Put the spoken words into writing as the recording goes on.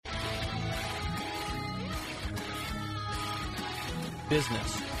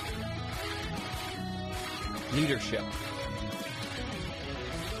business, leadership,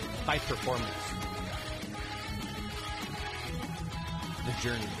 high performance, the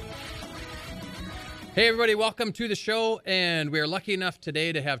journey. Hey everybody, welcome to the show, and we are lucky enough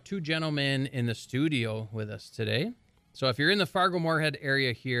today to have two gentlemen in the studio with us today. So if you're in the Fargo-Moorhead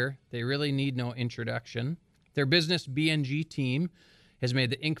area here, they really need no introduction. Their business BNG team has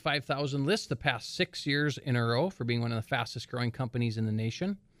made the Inc. 5000 list the past 6 years in a row for being one of the fastest growing companies in the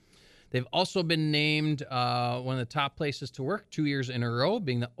nation. They've also been named one of the top places to work 2 years in a row,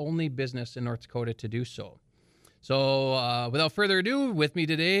 being the only business in North Dakota to do so. So without further ado, with me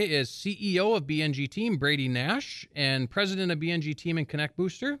today is CEO of BNG Team, Brady Nash, and President of BNG Team and Connect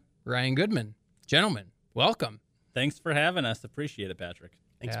Booster, Ryan Goodman. Gentlemen, welcome. Thanks for having us. Appreciate it, Patrick.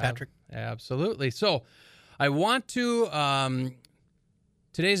 Thanks, Patrick. Absolutely. So I want to,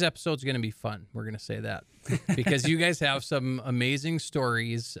 today's episode is going to be fun. We're going to say that because you guys have some amazing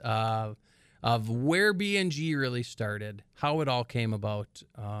stories of where BNG really started, how it all came about,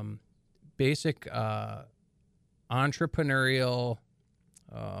 basic entrepreneurial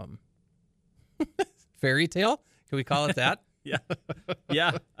fairy tale. Can we call it that?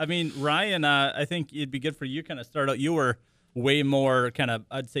 Yeah. I mean, Ryan, I think it'd be good for you kind of start out. You were way more kind of,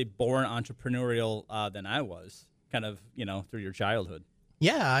 I'd say, born entrepreneurial than I was, kind of, through your childhood.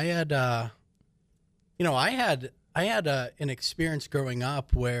 Yeah, I had, I had an experience growing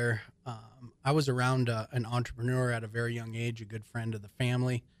up where I was around an entrepreneur at a very young age, a good friend of the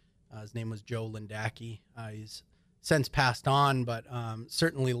family. His name was Joe Lindacki. He's since passed on, but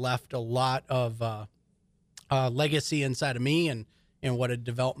certainly left a lot of legacy inside of me and what had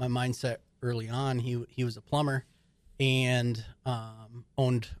developed my mindset early on. He was a plumber and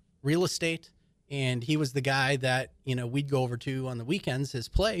owned real estate. And he was the guy that, we'd go over to on the weekends, his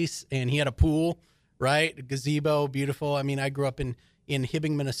place, and he had a pool, right? A gazebo, beautiful. I mean, I grew up in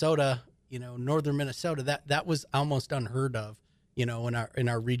Hibbing, Minnesota, northern Minnesota. That was almost unheard of, in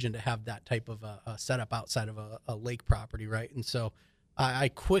our region to have that type of a setup outside of a lake property, right? And so I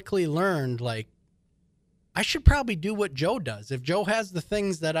quickly learned, like, I should probably do what Joe does. If Joe has the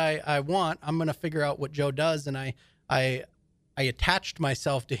things that I want, I'm going to figure out what Joe does. And I attached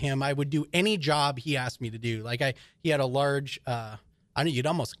myself to him. I would do any job he asked me to do. Like he had a large, you'd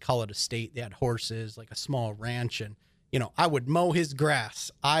almost call it a estate. They had horses, like a small ranch. And, I would mow his grass.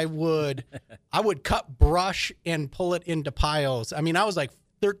 I would cut brush and pull it into piles. I mean, I was like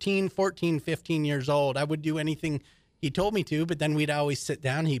 13, 14, 15 years old. I would do anything he told me to, but then we'd always sit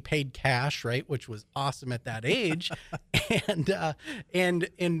down. He paid cash, right? Which was awesome at that age.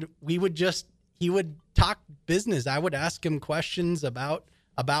 and we would he would talk business. I would ask him questions about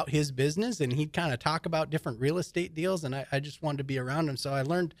his business, and he'd kind of talk about different real estate deals. And I just wanted to be around him. So I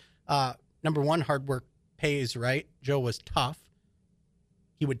learned, number one, hard work pays, right? Joe was tough.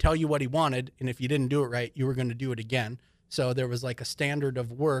 He would tell you what he wanted, and if you didn't do it right, you were going to do it again. So there was like a standard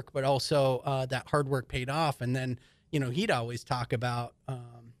of work, but also that hard work paid off. And then, he'd always talk about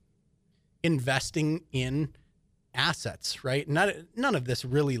investing in assets, right? None of this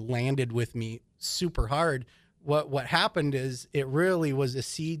really landed with me super hard. What happened is it really was a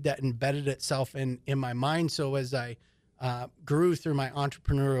seed that embedded itself in my mind. So as I grew through my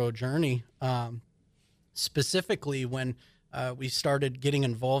entrepreneurial journey, specifically when we started getting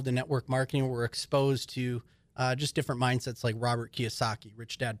involved in network marketing, we were exposed to just different mindsets like Robert Kiyosaki,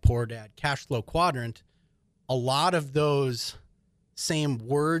 Rich Dad, Poor Dad, Cash Flow Quadrant. A lot of those same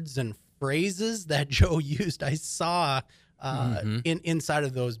words and phrases that Joe used, I saw inside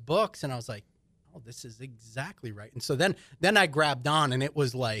of those books, and I was like, oh, this is exactly right. And so then I grabbed on, and it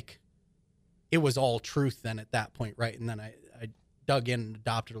was like, it was all truth then at that point, right? And then I dug in and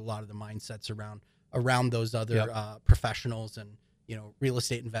adopted a lot of the mindsets around those other professionals and, real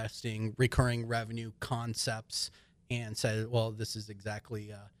estate investing, recurring revenue concepts, and said, well, this is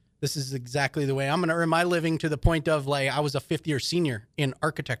exactly the way I'm going to earn my living, to the point of, like, I was a fifth-year senior in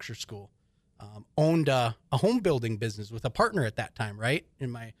architecture school, owned a home building business with a partner at that time, right?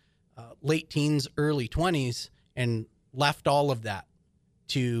 In my late teens, early 20s, and left all of that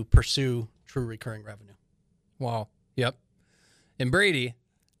to pursue true recurring revenue. Wow. Yep. And Brady,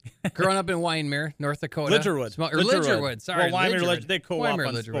 growing up in Wyndmere, North Dakota. Lidgerwood. Sorry. Well, Wyndmere, they co-op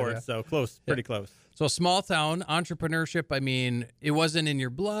on sports, so close, pretty close. So small town entrepreneurship. I mean, it wasn't in your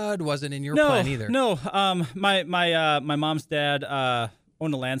blood, wasn't in your plan either. No. My mom's dad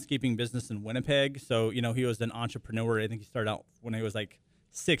owned a landscaping business in Winnipeg, so he was an entrepreneur. I think he started out when he was like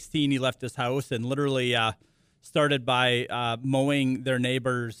 16. He left his house and literally started by mowing their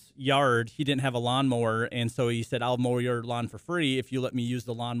neighbor's yard. He didn't have a lawnmower, and so he said, I'll mow your lawn for free if you let me use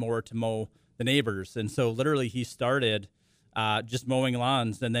the lawnmower to mow the neighbors. And so literally he started just mowing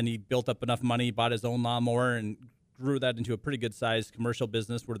lawns. And then he built up enough money, bought his own lawnmower, and grew that into a pretty good sized commercial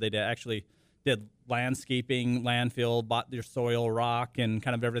business where they actually did landscaping, landfill, bought their soil, rock, and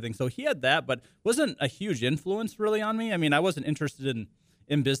kind of everything. So he had that, but wasn't a huge influence really on me. I mean, I wasn't interested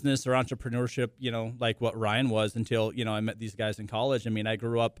in business or entrepreneurship, like what Ryan was until, I met these guys in college. I mean, I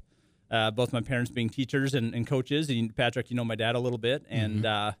grew up, both my parents being teachers and coaches. And Patrick, my dad a little bit. And,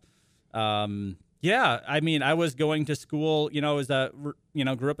 yeah, I mean, I was going to school, as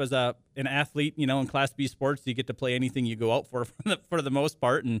grew up as an athlete, in Class B sports. You get to play anything you go out for the most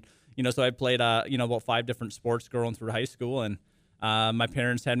part. And, so I played, about 5 different sports going through high school. And my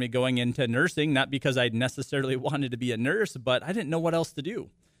parents had me going into nursing, not because I necessarily wanted to be a nurse, but I didn't know what else to do.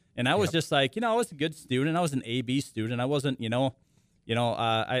 And I was just like, I was a good student. I was an A-B student. I wasn't,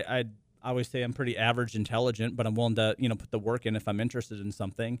 I always say I'm pretty average intelligent, but I'm willing to, put the work in if I'm interested in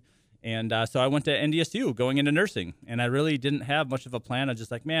something. And so I went to NDSU going into nursing, and I really didn't have much of a plan. I was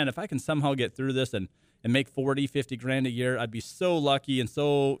just like, man, if I can somehow get through this and make 40, 50 grand a year, I'd be so lucky and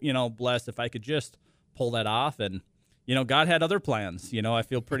so, blessed if I could just pull that off. And, God had other plans. I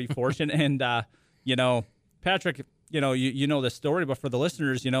feel pretty fortunate. And, Patrick, you know the story, but for the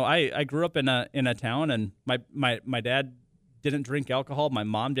listeners, I grew up in a town, and my dad didn't drink alcohol. My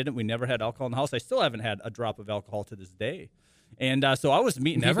mom didn't. We never had alcohol in the house. I still haven't had a drop of alcohol to this day. And so I was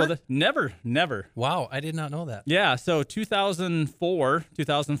meeting people. Never. Wow, I did not know that. Yeah, so 2004,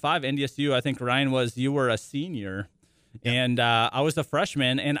 2005, NDSU, I think, Ryan, you were a senior. Yep. And I was a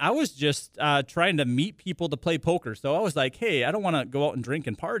freshman, and I was just trying to meet people to play poker. So I was like, hey, I don't want to go out and drink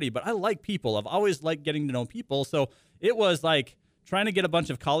and party, but I like people. I've always liked getting to know people. So it was like trying to get a bunch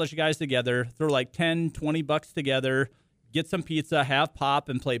of college guys together, throw like $10, $20 together, get some pizza, have pop,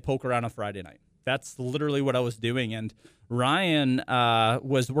 and play poker on a Friday night. That's literally what I was doing. And Ryan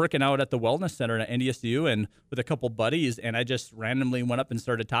was working out at the wellness center at NDSU and with a couple buddies, and I just randomly went up and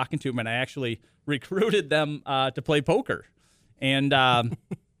started talking to him, and I actually recruited them to play poker. And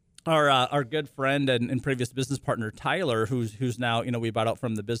our good friend and previous business partner, Tyler, who's now, we bought out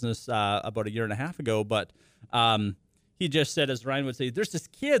from the business about a year and a half ago, but he just said, as Ryan would say, there's this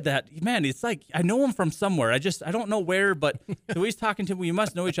kid that, man, it's like, I know him from somewhere. I don't know where, but so he's talking to him. We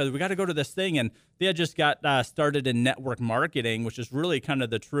must know each other. We got to go to this thing. And they had just got started in network marketing, which is really kind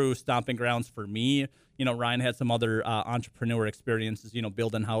of the true stomping grounds for me. Ryan had some other entrepreneur experiences,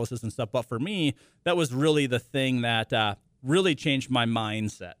 building houses and stuff. But for me, that was really the thing that really changed my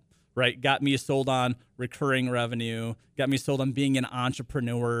mindset, right? Got me sold on recurring revenue, got me sold on being an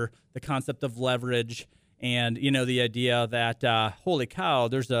entrepreneur, the concept of leverage. And, the idea that, holy cow,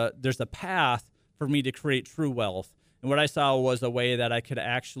 there's a path for me to create true wealth. And what I saw was a way that I could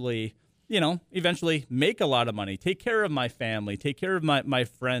actually, eventually make a lot of money, take care of my family, take care of my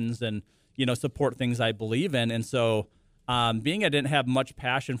friends, and, support things I believe in. And so being I didn't have much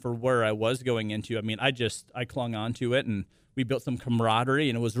passion for where I was going into, I mean, I clung on to it, and we built some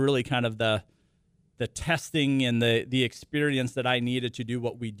camaraderie, and it was really kind of the testing and the experience that I needed to do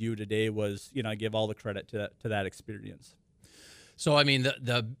what we do today was, I give all the credit to that experience. So, I mean,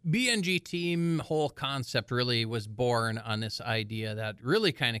 the BNG team whole concept really was born on this idea that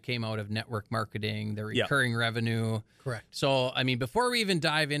really kind of came out of network marketing, the recurring revenue. Correct. So, I mean, before we even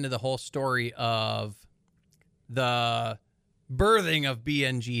dive into the whole story of the birthing of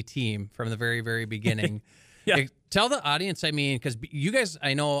BNG team from the very, very beginning, tell the audience, I mean, because you guys,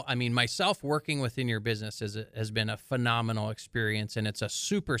 I know, I mean, myself working within your business has been a phenomenal experience, and it's a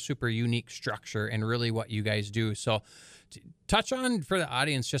super, super unique structure and really what you guys do. So touch on for the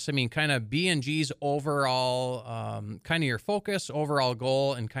audience, just, I mean, kind of BNG's overall, kind of your focus, overall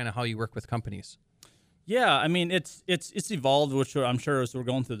goal, and kind of how you work with companies. Yeah, I mean, it's evolved, which I'm sure as we're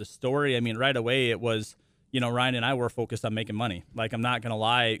going through the story, I mean, right away it was, Ryan and I were focused on making money. Like, I'm not going to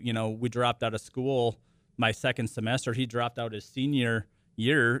lie, we dropped out of school my second semester. He dropped out his senior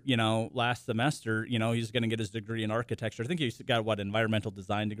year, last semester. He's going to get his degree in architecture. I think he's got environmental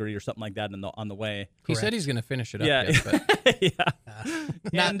design degree or something like that on the way. He said he's going to finish it up. Yeah, yet,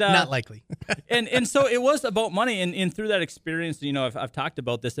 but. Not likely. and so it was about money, and through that experience, I've talked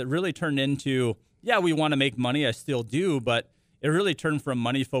about this. It really turned into, we want to make money. I still do, but it really turned from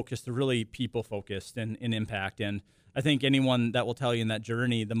money focused to really people focused and impact. And I think anyone that will tell you in that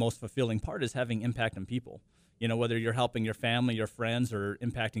journey, the most fulfilling part is having impact on people. Whether you're helping your family, your friends, or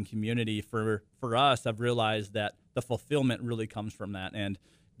impacting community. For us, I've realized that the fulfillment really comes from that. And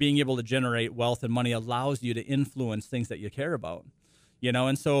being able to generate wealth and money allows you to influence things that you care about.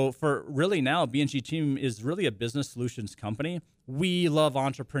 And so for really now, BNG Team is really a business solutions company. We love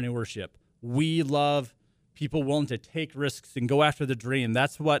entrepreneurship. We love people willing to take risks and go after the dream.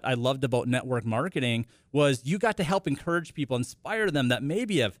 That's what I loved about network marketing, was you got to help encourage people, inspire them that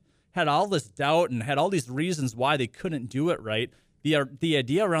maybe have had all this doubt and had all these reasons why they couldn't do it right. The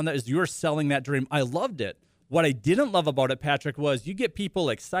idea around that is you're selling that dream. I loved it. What I didn't love about it, Patrick, was you get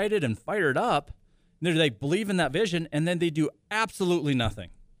people excited and fired up. And they believe in that vision, and then they do absolutely nothing.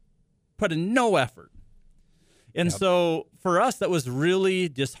 Put in no effort. And so for us, that was really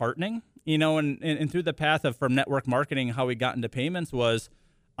disheartening. And through the path of from network marketing, how we got into payments was,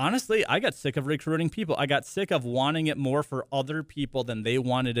 honestly, I got sick of recruiting people. I got sick of wanting it more for other people than they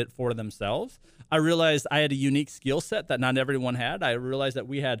wanted it for themselves. I realized I had a unique skill set that not everyone had. I realized that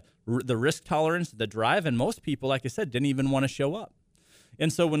we had the risk tolerance, the drive, and most people, like I said, didn't even want to show up.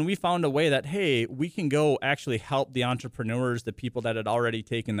 And so when we found a way that, hey, we can go actually help the entrepreneurs, the people that had already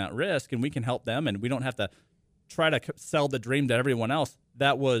taken that risk, and we can help them, and we don't have to try to sell the dream to everyone else,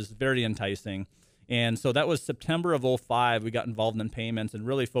 that was very enticing. And so that was September of 2005. We got involved in payments and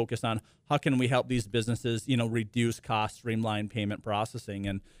really focused on how can we help these businesses, reduce costs, streamline payment processing.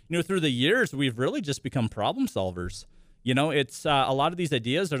 And, through the years, we've really just become problem solvers. It's a lot of these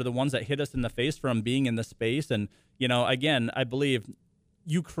ideas are the ones that hit us in the face from being in the space. And, again, I believe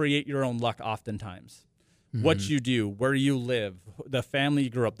you create your own luck oftentimes. Mm-hmm. What you do, where you live, the family you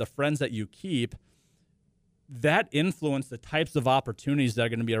grew up, the friends that you keep, that influence the types of opportunities that are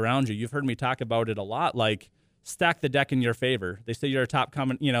going to be around you. You've heard me talk about it a lot, like stack the deck in your favor. They say you're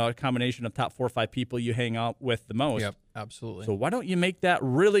a combination of top 4 or 5 people you hang out with the most. Yep, absolutely. So why don't you make that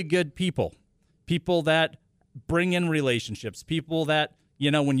really good people that bring in relationships, people that,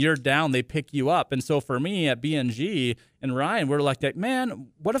 when you're down, they pick you up. And so for me at B&G and Ryan, we're like, man,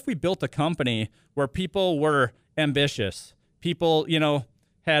 what if we built a company where people were ambitious, people,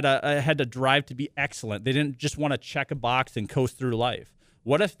 had a drive to be excellent. They didn't just want to check a box and coast through life.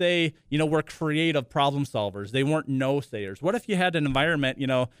 What if they, were creative problem solvers? They weren't no-sayers. What if you had an environment,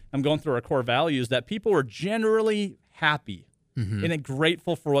 I'm going through our core values, that people were generally happy and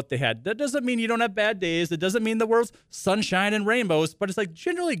grateful for what they had? That doesn't mean you don't have bad days. It doesn't mean the world's sunshine and rainbows, but it's like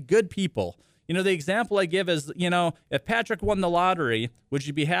generally good people. The example I give is, if Patrick won the lottery, would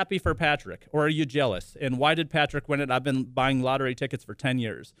you be happy for Patrick, or are you jealous? And why did Patrick win it? I've been buying lottery tickets for 10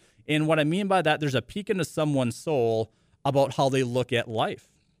 years. And what I mean by that, there's a peek into someone's soul about how they look at life.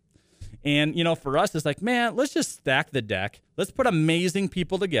 And, for us, it's like, man, let's just stack the deck. Let's put amazing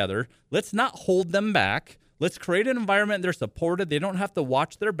people together. Let's not hold them back. Let's create an environment they're supported. They don't have to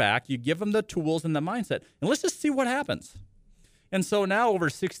watch their back. You give them the tools and the mindset, and let's just see what happens. And so now over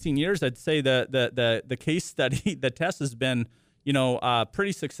 16 years, I'd say the case study, the test has been,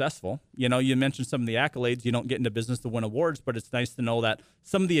 pretty successful. You mentioned some of the accolades. You don't get into business to win awards, but it's nice to know that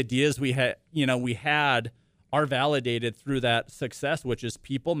some of the ideas we had are validated through that success, which is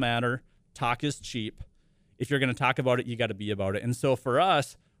people matter, talk is cheap. If you're going to talk about it, you got to be about it. And so for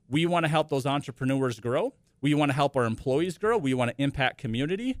us, we want to help those entrepreneurs grow. We want to help our employees grow. We want to impact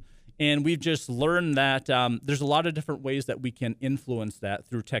community. And we've just learned that there's a lot of different ways that we can influence that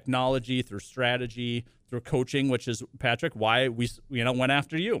through technology, through strategy, through coaching, which is, Patrick, why we went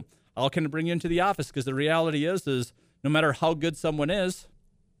after you. How can I bring you into the office? Because the reality is no matter how good someone is,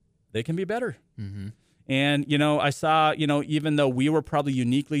 they can be better. Mm-hmm. And, I saw, even though we were probably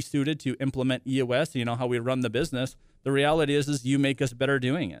uniquely suited to implement EOS, how we run the business, the reality is you make us better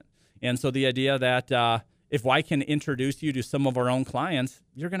doing it. And so the idea that if I can introduce you to some of our own clients,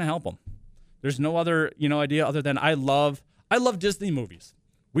 you're going to help them. There's no other, idea other than I love Disney movies.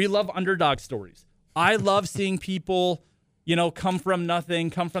 We love underdog stories. I love seeing people, come from nothing,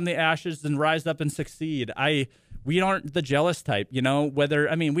 come from the ashes and rise up and succeed. We aren't the jealous type,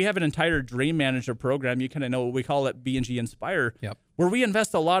 we have an entire dream manager program. You kind of know what we call it, B&G Inspire, where we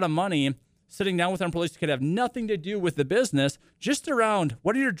invest a lot of money sitting down with our employees could have nothing to do with the business, just around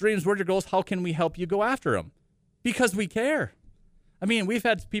what are your dreams, what are your goals, how can we help you go after them? Because we care. We've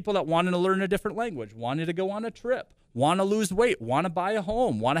had people that wanted to learn a different language, wanted to go on a trip, want to lose weight, want to buy a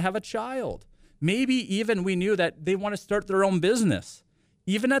home, want to have a child. Maybe even we knew that they want to start their own business.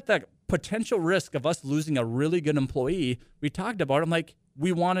 Even at the potential risk of us losing a really good employee, we talked about it. I'm like,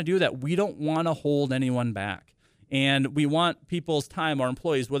 we want to do that. We don't want to hold anyone back. And we want people's time, our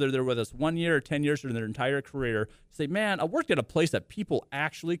employees, whether they're with us 1 year or 10 years or their entire career, to say, man, I worked at a place that people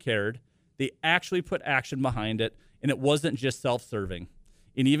actually cared. They actually put action behind it, and it wasn't just self-serving.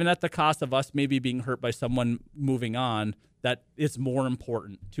 And even at the cost of us maybe being hurt by someone moving on, that it's more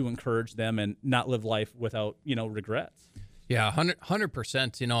important to encourage them and not live life without, regrets. Yeah,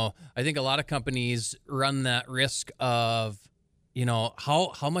 100%. I think a lot of companies run that risk of,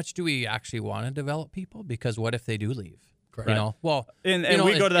 how much do we actually want to develop people? Because what if they do leave? Correct. You know, well, And you know,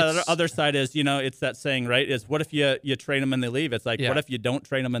 we go to the it's- other side is, it's that saying, right? Is what if you train them and they leave? It's like, Yeah. what if you don't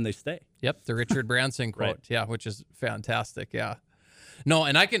train them and they stay? Yep, the Richard Branson quote. Right. Yeah, which is fantastic. Yeah. No,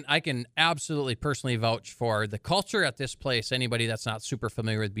 and I can absolutely personally vouch for the culture at this place. Anybody that's not super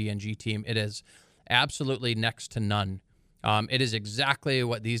familiar with B&G team, it is absolutely next to none. It is exactly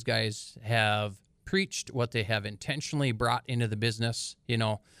what these guys have preached, what they have intentionally brought into the business. You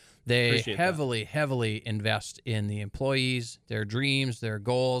know, they Appreciate that. heavily invest in the employees, their dreams, their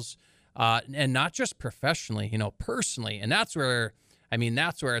goals, and not just professionally, you know, personally. And that's where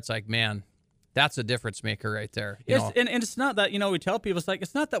it's like, man, that's a difference maker right there. You know? And it's not that, we tell people, it's like,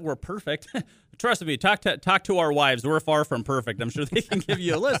 it's not that we're perfect. Trust me, talk to our wives. We're far from perfect. I'm sure they can give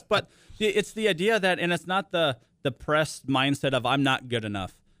you a list. But it's the idea that, and it's not the depressed mindset of I'm not good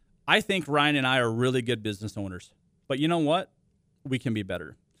enough. I think Ryan and I are really good business owners. But you know what? We can be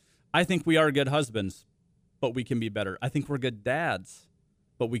better. I think we are good husbands, but we can be better. I think we're good dads,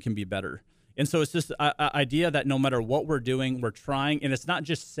 but we can be better. And so it's this idea that no matter what we're doing, we're trying, and it's not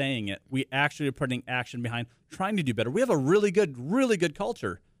just saying it. We actually are putting action behind trying to do better. We have a really good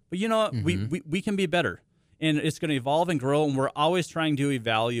culture, but you know what? We can be better, and it's going to evolve and grow, and we're always trying to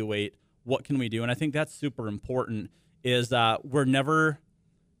evaluate what can we do. And I think that's super important is we're never,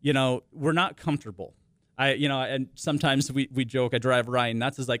 we're not comfortable. And sometimes we joke, I drive Ryan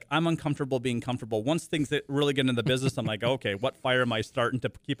nuts, is like, I'm uncomfortable being comfortable. Once things that really get into the business, I'm like, okay, what fire am I starting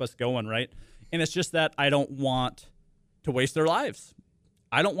to keep us going, right? And it's just that I don't want to waste their lives.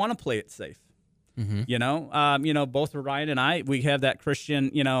 I don't want to play it safe. Both Ryan and I, we have that Christian,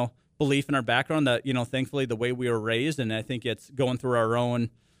 belief in our background that, thankfully the way we were raised, and I think it's going through our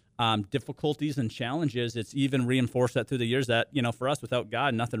own difficulties and challenges, it's even reinforced that through the years that, for us, without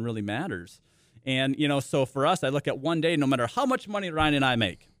God, nothing really matters. And, so for us, I look at one day, no matter how much money Ryan and I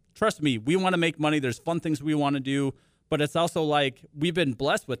make, trust me, we want to make money. There's fun things we want to do, but it's also like we've been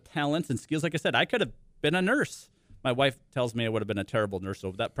blessed with talents and skills. Like I said, I could have been a nurse. My wife tells me I would have been a terrible nurse,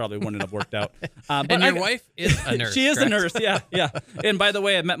 so that probably wouldn't have worked out. And your wife is a nurse. She is correct? a nurse, yeah. And by the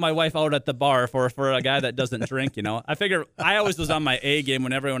way, I met my wife out at the bar for a guy that doesn't drink, I figure I always was on my A game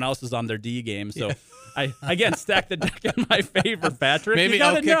when everyone else was on their D game, so I, again, stacked the deck in my favor, Patrick. Maybe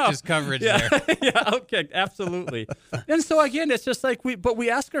outkicked his coverage there. Yeah, outkicked, absolutely. And so, again, it's just like we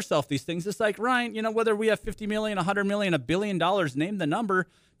ask ourselves these things. It's like, Ryan, whether we have 50 million, 100 million, $1 billion, name the number,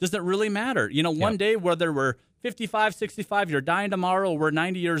 does it really matter? One day, whether we're 55, 65, you're dying tomorrow, we're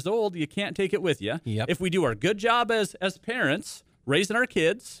 90 years old, you can't take it with you. Yep. If we do our good job as parents, raising our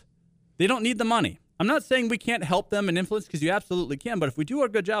kids, they don't need the money. I'm not saying we can't help them and influence, because you absolutely can, but if we do our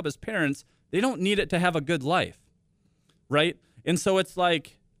good job as parents, they don't need it to have a good life, right? And so it's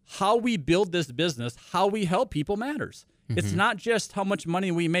like how we build this business, how we help people matters. It's not just how much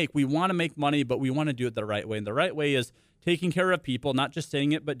money we make. We want to make money, but we want to do it the right way. And the right way is taking care of people, not just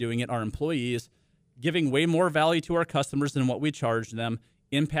saying it, but doing it, our employees, giving way more value to our customers than what we charge them,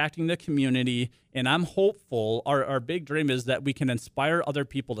 impacting the community. And I'm hopeful, our big dream is that we can inspire other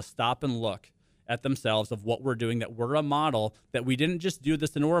people to stop and look at themselves of what we're doing, that we're a model, that we didn't just do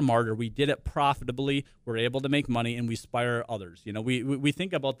this and we're a martyr. We did it profitably. We're able to make money, and we inspire others. We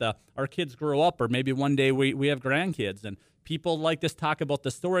think about our kids grow up, or maybe one day we have grandkids, and people like this talk about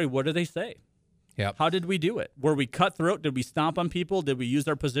the story. What do they say? Yep. How did we do it? Were we cutthroat? Did we stomp on people? Did we use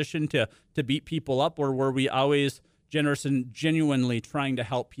our position to beat people up? Or were we always generous and genuinely trying to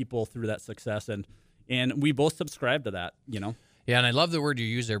help people through that success? And we both subscribe to that, Yeah, and I love the word you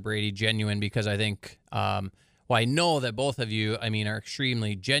use there, Brady, genuine, because I think, I know that both of you, are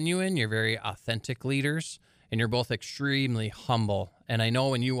extremely genuine. You're very authentic leaders, and you're both extremely humble. And I know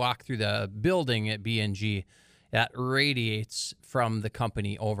when you walk through the building at B&G, that radiates from the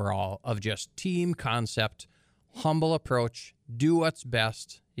company overall of just team concept, humble approach, do what's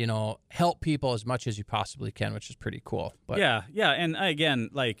best, help people as much as you possibly can, which is pretty cool. But yeah. And again,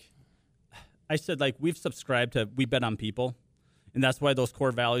 like I said, like we bet on people. And that's why those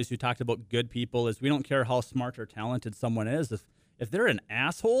core values you talked about, good people, is we don't care how smart or talented someone is. If they're an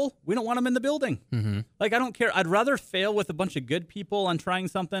asshole, we don't want them in the building. Like, I don't care. I'd rather fail with a bunch of good people on trying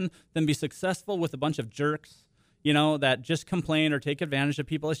something than be successful with a bunch of jerks, that just complain or take advantage of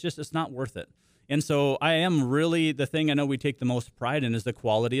people. It's not worth it. And so I am really, the thing I know we take the most pride in is the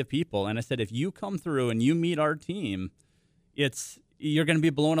quality of people. And I said, if you come through and you meet our team, you're going to be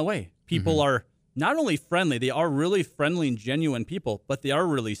blown away. People are not only friendly, they are really friendly and genuine people, but they are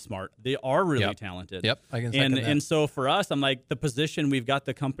really smart. They are really talented. Yep, I can second that. And so for us, I'm like, the position we've got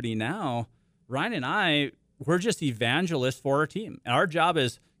the company now, Ryan and I, we're just evangelists for our team. And our job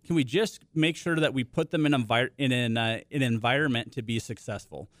is, can we just make sure that we put them in an environment to be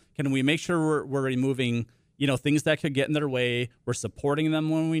successful? Can we make sure we're removing, things that could get in their way. We're supporting them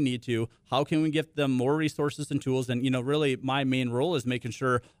when we need to. How can we give them more resources and tools? And, really my main role is making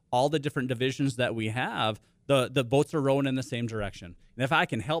sure all the different divisions that we have, the boats are rowing in the same direction. And if I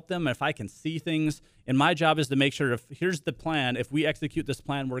can help them, if I can see things, and my job is to make sure if here's the plan, if we execute this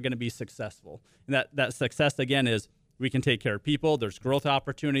plan, we're going to be successful. And that success, again, is we can take care of people. There's growth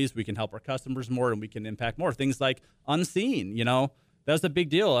opportunities. We can help our customers more, and we can impact more. Things like Unseen, that's a big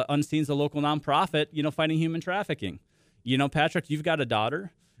deal. Unseen's a local nonprofit, fighting human trafficking. Patrick, you've got a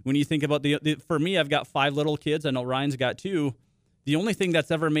daughter. When you think about for me, I've got 5 little kids. I know Ryan's got 2. The only thing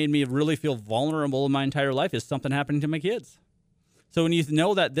that's ever made me really feel vulnerable in my entire life is something happening to my kids. So when you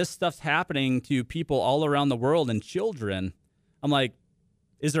know that this stuff's happening to people all around the world and children, I'm like,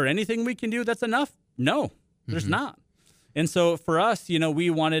 is there anything we can do that's enough? No, there's not. And so for us, we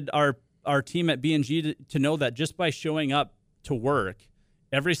wanted our team at B&G to know that just by showing up to work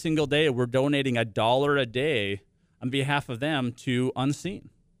every single day, we're donating $1 a day on behalf of them to Unseen,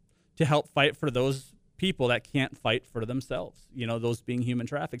 to help fight for those people that can't fight for themselves, those being human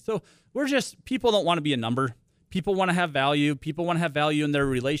trafficked. So people don't want to be a number. People want to have value. People want to have value in their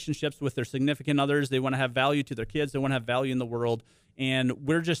relationships with their significant others. They want to have value to their kids. They want to have value in the world. And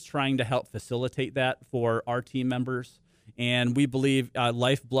we're just trying to help facilitate that for our team members. And we believe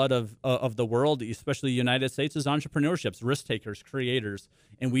lifeblood of the world, especially the United States, is entrepreneurships, risk takers, creators.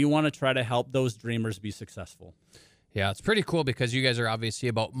 And we want to try to help those dreamers be successful. Yeah, it's pretty cool because you guys are obviously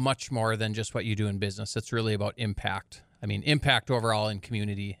about much more than just what you do in business. It's really about impact. Impact overall in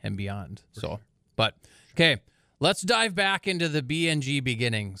community and beyond. But okay, let's dive back into the B&G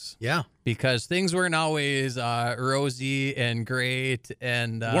beginnings. Yeah. Because things weren't always rosy and great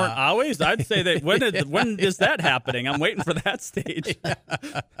and weren't always. I'd say that when is that happening? I'm waiting for that stage.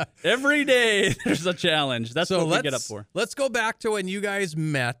 Every day there's a challenge. That's what we get up for. Let's go back to when you guys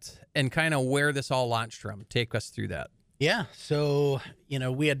met and kind of where this all launched from. Take us through that. Yeah. So,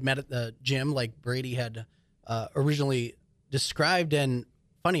 we had met at the gym like Brady had originally described. And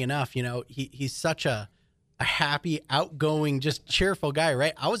funny enough, he's such a happy, outgoing, just cheerful guy,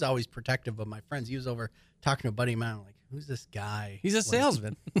 right? I was always protective of my friends. He was over talking to a buddy of mine. I'm like, who's this guy? He's a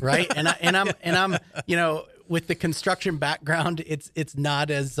salesman, right? And I'm with the construction background, it's not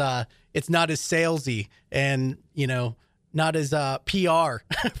as salesy and not as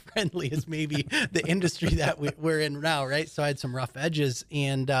PR friendly as maybe the industry that we're in now, right? So I had some rough edges,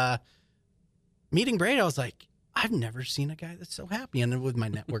 and meeting Brady, I was like, I've never seen a guy that's so happy. And then with my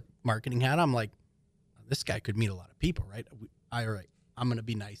network marketing hat, I'm like, this guy could meet a lot of people, right? All right, I'm going to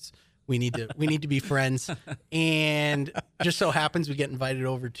be nice. We need to be friends. And just so happens we get invited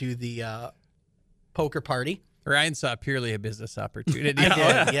over to the poker party. Ryan saw purely a business opportunity.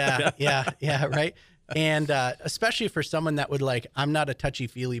 Yeah, right. And especially for someone that would I'm not a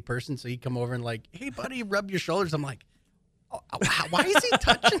touchy-feely person, so he'd come over and hey, buddy, rub your shoulders. I'm like, why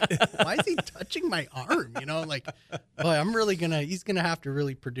is he touching my arm? Boy, he's gonna have to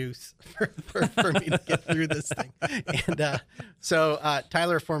really produce for me to get through this thing. And so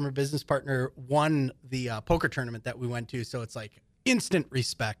Tyler, a former business partner, won the poker tournament that we went to. So it's instant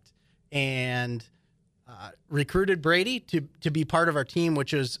respect, and recruited Brady to be part of our team,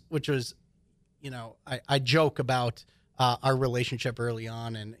 which was I joke about our relationship early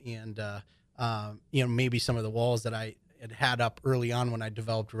on, and maybe some of the walls that I had up early on when I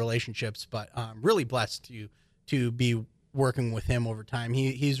developed relationships, but I'm really blessed to be working with him over time.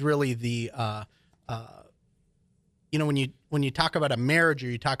 He's really the when you talk about a marriage,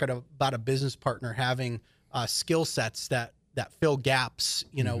 or you talk about a business partner having skill sets that fill gaps,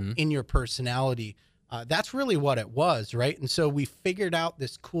 in your personality. That's really what it was, right? And so we figured out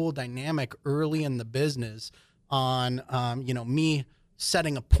this cool dynamic early in the business on me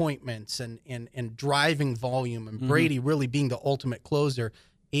setting appointments and driving volume, and Brady really being the ultimate closer,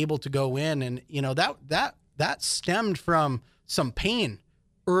 able to go in, and that stemmed from some pain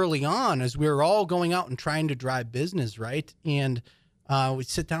early on as we were all going out and trying to drive business, right? And we'd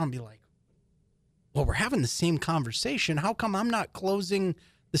sit down and be like, well, we're having the same conversation. How come I'm not closing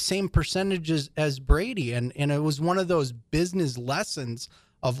the same percentages as Brady? And it was one of those business lessons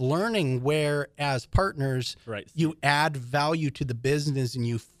of learning where, as partners, right, you add value to the business and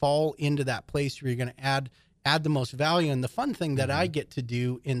you fall into that place where you're going to add the most value. And the fun thing that I get to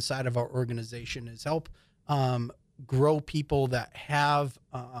do inside of our organization is help grow people that have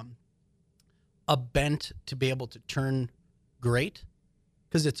a bent to be able to turn great,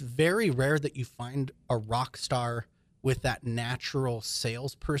 because it's very rare that you find a rock star with that natural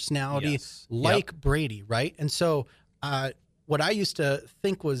sales personality, Brady, right? And so what I used to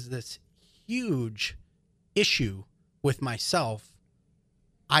think was this huge issue with myself,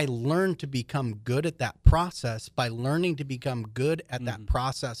 I learned to become good at that process by learning to become good at that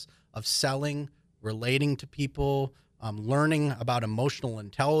process of selling, relating to people, learning about emotional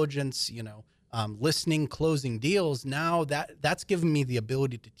intelligence, listening, closing deals. Now that's given me the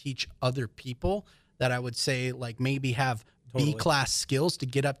ability to teach other people that I would say like maybe have B-class skills to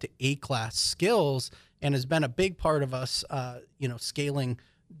get up to A-class skills, and has been a big part of us, scaling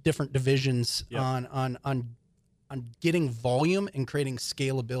different divisions on getting volume and creating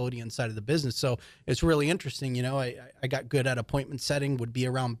scalability inside of the business. So it's really interesting. I got good at appointment setting, would be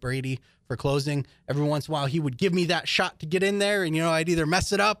around Brady for closing. Every once in a while, he would give me that shot to get in there, and, I'd either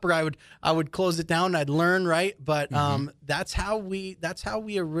mess it up or I would close it down. I'd learn, right? But that's how we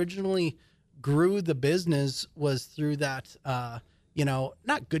originally grew the business, was through that,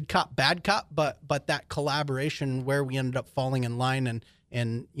 not good cop, bad cop, but that collaboration where we ended up falling in line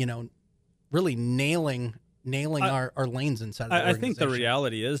and really nailing our lanes inside of the organization. I think the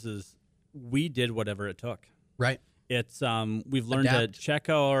reality is we did whatever it took. Right. It's we've learned to check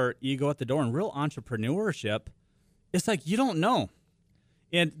our ego at the door. And real entrepreneurship, it's like you don't know.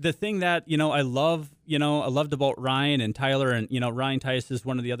 And the thing that I loved about Ryan and Tyler, and Ryan Tice is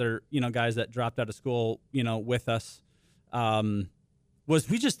one of the other guys that dropped out of school with us, was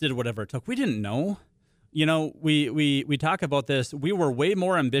we just did whatever it took. We didn't know. We talk about this. We were way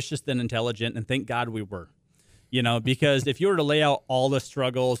more ambitious than intelligent, and thank God we were. Because if you were to lay out all the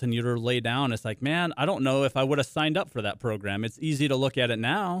struggles and you were to lay down, it's like, man, I don't know if I would have signed up for that program. It's easy to look at it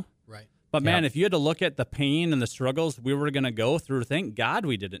now. Right. But, man, if you had to look at the pain and the struggles we were going to go through, thank God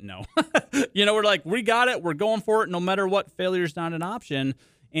we didn't know. We're like, we got it. We're going for it no matter what. Failure's not an option.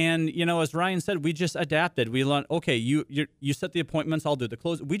 And, as Ryan said, we just adapted. We learned, okay, you set the appointments, I'll do the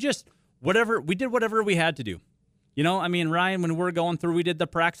close. We did whatever we had to do. Ryan, when we were going through, we did the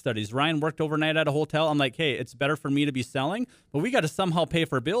prac studies. Ryan worked overnight at a hotel. I'm like, hey, it's better for me to be selling, but we got to somehow pay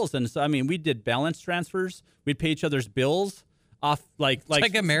for bills. And so, we did balance transfers. We'd pay each other's bills off like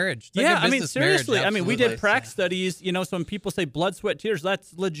a marriage. It's yeah, like a business seriously. marriage, We did prac studies, so when people say blood, sweat, tears,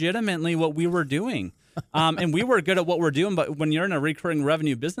 that's legitimately what we were doing. And we were good at what we're doing, but when you're in a recurring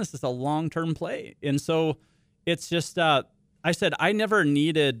revenue business, it's a long-term play. And so it's just, I said, I never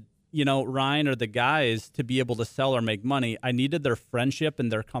needed Ryan or the guys to be able to sell or make money. I needed their friendship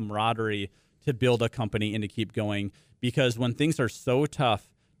and their camaraderie to build a company and to keep going. Because when things are so tough,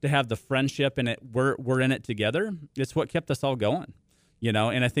 to have the friendship and we're in it together, it's what kept us all going.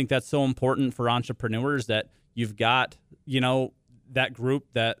 And I think that's so important for entrepreneurs, that you've got, that group,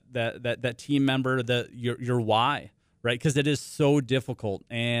 that team member, your why, right? Because it is so difficult,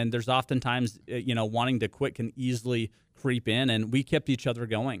 and there's oftentimes, wanting to quit can easily creep in, and we kept each other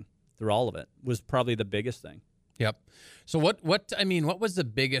going through all of it. Was probably the biggest thing. Yep. So what was the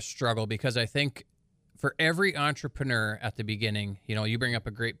biggest struggle? Because I think for every entrepreneur at the beginning, you bring up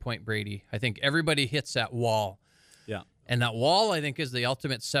a great point, Brady. I think everybody hits that wall. Yeah. And that wall, I think, is the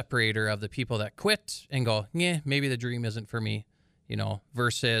ultimate separator of the people that quit and go, yeah, maybe the dream isn't for me,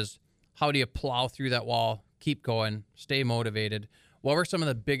 versus how do you plow through that wall, keep going, stay motivated. What were some of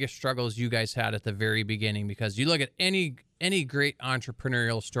the biggest struggles you guys had at the very beginning? Because you look at any great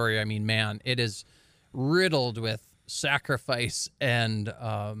entrepreneurial story, man, it is riddled with sacrifice and,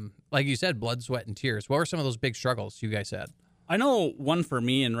 like you said, blood, sweat, and tears. What were some of those big struggles you guys had? I know one for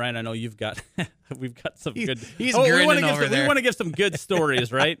me, and Ryan, I know you've got, we've got some good. He's grinning over there. We want to give some good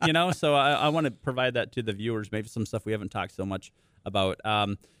stories, right? So I want to provide that to the viewers. Maybe some stuff we haven't talked so much about.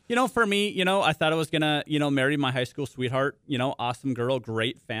 For me, I thought I was gonna, marry my high school sweetheart. Awesome girl,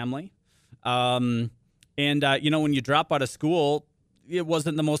 great family. When you drop out of school, it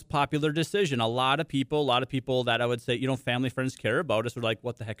wasn't the most popular decision. A lot of people that I would say, family, friends care about us were like,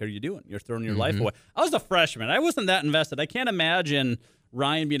 what the heck are you doing? You're throwing your life away. I was a freshman. I wasn't that invested. I can't imagine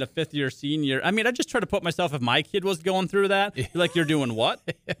Ryan being a fifth-year senior. I just try to put myself, if my kid was going through that, like, you're doing what?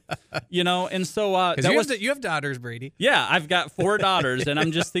 And so you have daughters, Brady. Yeah, I've got 4 daughters, and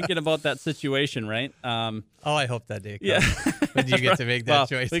I'm just thinking about that situation, right? I hope that day comes. Yeah. When you get to make that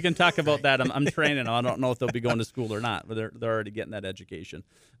choice. We can talk about that. I'm training them. I don't know if they'll be going to school or not, but they're already getting that education.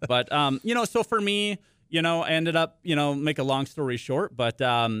 But, so for me, I ended up, make a long story short, but,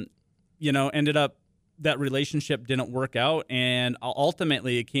 ended up, that relationship didn't work out, and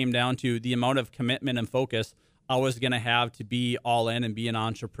ultimately it came down to the amount of commitment and focus I was going to have to be all in and be an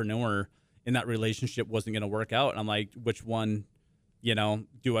entrepreneur, and that relationship wasn't going to work out. And I'm like, which one,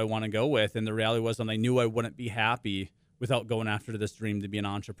 do I want to go with? And the reality was, I knew I wouldn't be happy without going after this dream to be an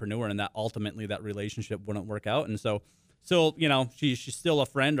entrepreneur, and that ultimately that relationship wouldn't work out. And so, she's still a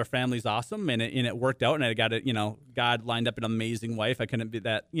friend. Our family's awesome, and it worked out, and I got it. God lined up an amazing wife. I couldn't be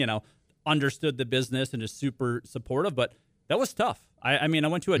that, understood the business and is super supportive, but that was tough. I mean, I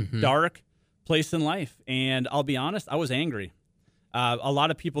went to a dark place in life, and I'll be honest, I was angry. A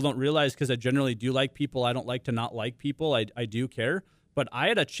lot of people don't realize, because I generally do like people. I don't like to not like people. I do care. But I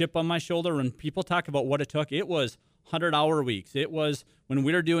had a chip on my shoulder when people talk about what it took. It was 100-hour weeks. It was when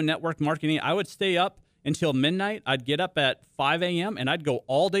we were doing network marketing, I would stay up until midnight. I'd get up at 5 a.m. and I'd go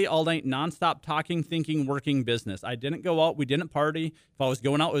all day, all night, nonstop talking, thinking, working business. I didn't go out. We didn't party. If I was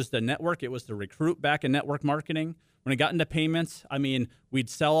going out, it was to network. It was to recruit back in network marketing. When I got into payments, I mean, we'd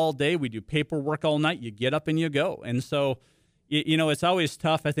sell all day. We'd do paperwork all night. You get up and you go. And so, you know, it's always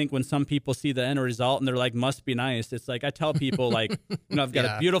tough, I think, when some people see the end result and they're like, must be nice. It's like, I tell people, like, you know, I've got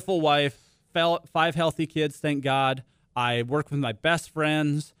a beautiful wife, 5 healthy kids, thank God. I work with my best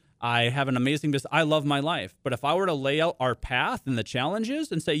friends. I have an amazing business. I love my life. But if I were to lay out our path and the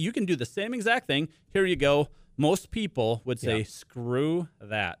challenges and say, you can do the same exact thing, here you go, most people would say, screw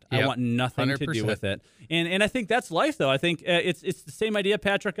that. I want nothing 100%. To do with it. And I think that's life, though. I think it's the same idea,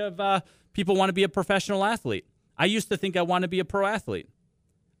 Patrick, of people want to be a professional athlete. I used to think I want to be a pro athlete.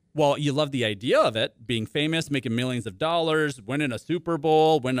 Well, you love the idea of it, being famous, making millions of dollars, winning a Super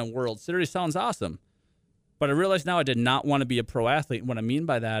Bowl, winning a World Series sounds awesome. But I realize now I did not want to be a pro athlete. And what I mean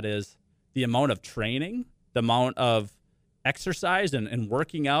by that is the amount of training, the amount of exercise and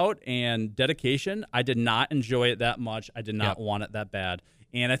working out and dedication. I did not enjoy it that much. I did not want it that bad.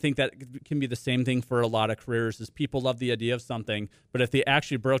 And I think that can be the same thing for a lot of careers, is people love the idea of something, but if they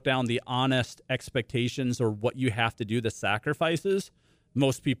actually broke down the honest expectations or what you have to do, the sacrifices,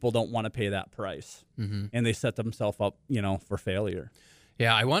 most people don't want to pay that price. And they set themselves up, you know, for failure.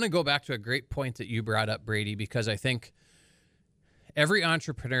 Yeah, I want to go back to a great point that you brought up, Brady, because I think every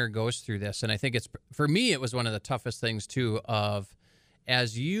entrepreneur goes through this. And I think for me, it was one of the toughest things too, of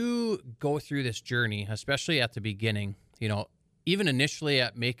as you go through this journey, especially at the beginning, you know, even initially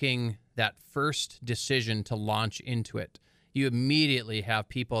at making that first decision to launch into it, you immediately have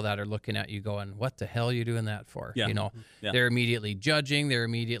people that are looking at you going, what the hell are you doing that for? You know, they're immediately judging. They're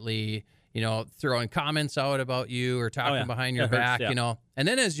immediately, you know, throwing comments out about you or talking behind your back, you know. And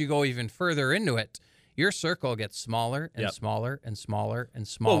then as you go even further into it, your circle gets smaller and smaller and smaller and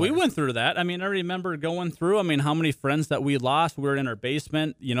smaller. Well, we went through that. I mean, I remember going through, I mean, how many friends that we lost. We were in our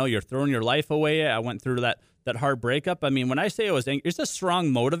basement. You know, you're throwing your life away. I went through that hard breakup. I mean, when I say I was angry, it's a strong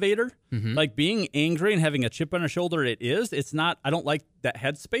motivator. Like being angry and having a chip on your shoulder, it's not, I don't like that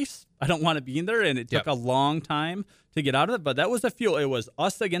headspace. I don't want to be in there. And it took a long time to get out of it. But that was the fuel. It was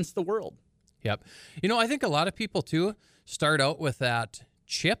us against the world. Yep. You know, I think a lot of people too start out with that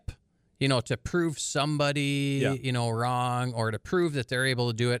chip, you know, to prove somebody, you know, wrong, or to prove that they're able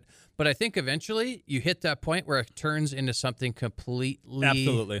to do it. But I think eventually you hit that point where it turns into something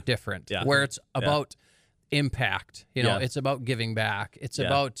completely different, where it's about impact. You know, it's about giving back. It's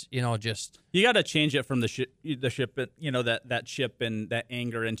about, you know, just... You got to change it from the ship, you know, that chip and that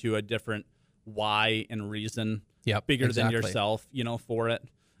anger into a different why and reason bigger than yourself, you know, for it.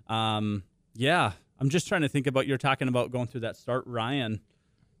 I'm just trying to think about, you're talking about going through that start, Ryan.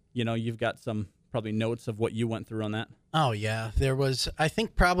 You know, you've got some probably notes of what you went through on that. Oh, yeah. There was, I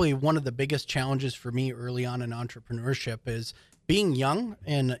think, probably one of the biggest challenges for me early on in entrepreneurship is being young.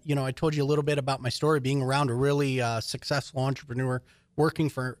 And, you know, I told you a little bit about my story. Being around a really successful entrepreneur, working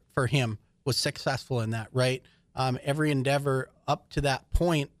for him, was successful in that, right? Every endeavor up to that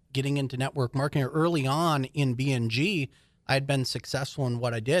point, getting into network marketing early on in B&G, I had been successful in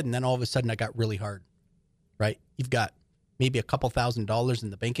what I did. And then all of a sudden I got really hard, right? You've got maybe a couple $1,000s in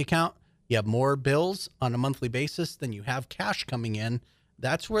the bank account. You have more bills on a monthly basis than you have cash coming in.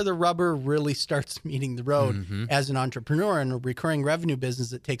 That's where the rubber really starts meeting the road. As an entrepreneur in a recurring revenue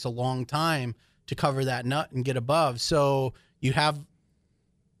business, it takes a long time to cover that nut and get above. So you have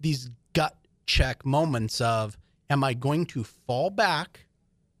these gut check moments of, am I going to fall back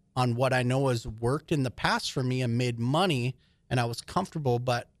on what I know has worked in the past for me and made money and I was comfortable,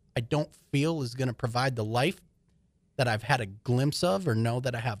 but I don't feel is going to provide the life that I've had a glimpse of or know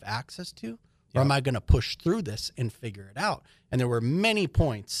that I have access to? Or am I going to push through this and figure it out? And there were many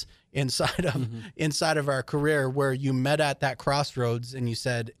points inside of our career where you met at that crossroads and you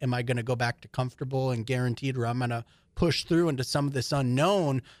said, am I going to go back to comfortable and guaranteed, or I'm going to push through into some of this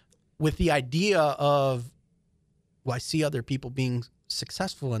unknown with the idea of, well, I see other people being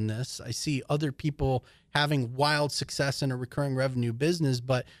successful in this. I see other people having wild success in a recurring revenue business,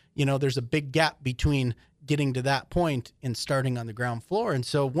 but you know, there's a big gap between getting to that point and starting on the ground floor. And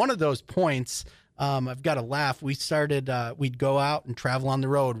so one of those points I've got to laugh. We started, we'd go out and travel on the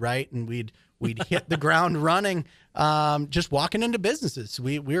road, right? And we'd hit the ground running, just walking into businesses.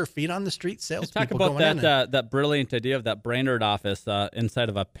 We were feet on the street salespeople. Talk about that brilliant idea of that Brainerd office inside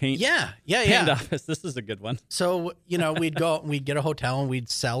of a paint office. This is a good one. So, we'd get a hotel and we'd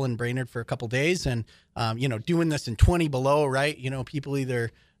sell in Brainerd for a couple days and, doing this in 20 below, right? People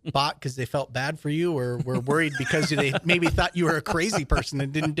either bought because they felt bad for you or were worried because they maybe thought you were a crazy person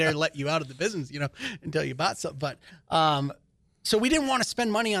and didn't dare let you out of the business, until you bought something. But, so we didn't want to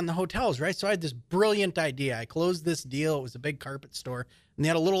spend money on the hotels, right? So I had this brilliant idea. I closed this deal. It was a big carpet store, and they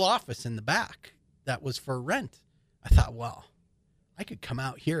had a little office in the back that was for rent. I thought, well, I could come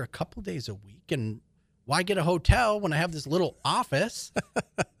out here a couple days a week, and why get a hotel when I have this little office?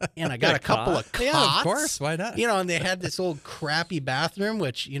 And I got a couple of cots. Yeah, of course. Why not? And they had this old crappy bathroom,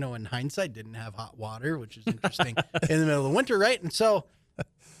 which, in hindsight didn't have hot water, which is interesting in the middle of the winter, right? And so,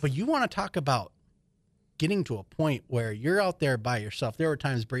 but you want to talk about getting to a point where you're out there by yourself. There were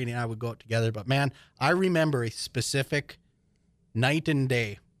times Brady and I would go out together, but man, I remember a specific night and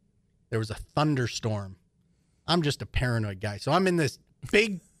day. There was a thunderstorm. I'm just a paranoid guy. So I'm in this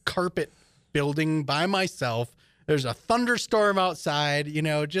big carpet building by myself. There's a thunderstorm outside,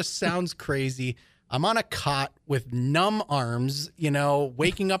 just sounds crazy. I'm on a cot with numb arms,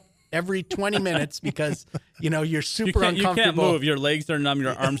 waking up every 20 minutes because, you're super uncomfortable. You can't move. Your legs are numb.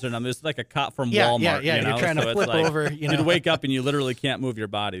 Your arms are numb. It's like a cot from Walmart. Yeah. You're trying to flip over. You'd wake up and you literally can't move your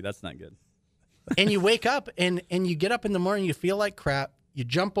body. That's not good. And you wake up and you get up in the morning, you feel like crap. You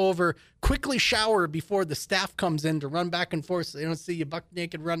jump over, quickly shower before the staff comes in to run back and forth so they don't see you buck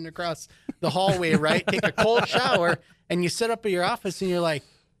naked running across the hallway, right? Take a cold shower, and you sit up at your office and you're like,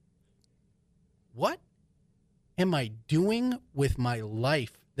 what am I doing with my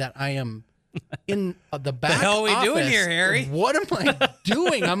life that I am in the back office? The hell are we doing here, Harry? What am I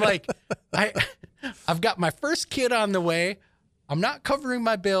doing? I'm like, I've got my first kid on the way. I'm not covering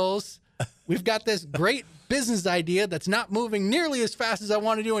my bills. We've got this great business idea that's not moving nearly as fast as I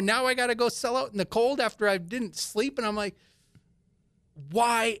want to do. And now I got to go sell out in the cold after I didn't sleep. And I'm like,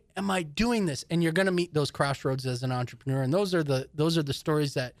 why am I doing this? And you're going to meet those crossroads as an entrepreneur. And those are the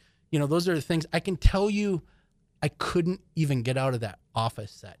stories that, those are the things I can tell you. I couldn't even get out of that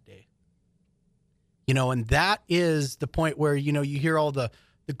office that day. And that is the point where, you hear all the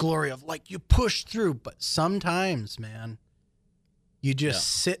glory of like you push through, but sometimes, man, you just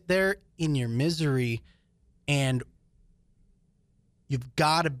sit there in your misery. And you've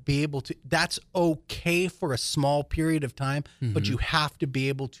got to be able to, that's okay for a small period of time, but you have to be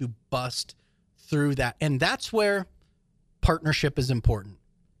able to bust through that. And that's where partnership is important.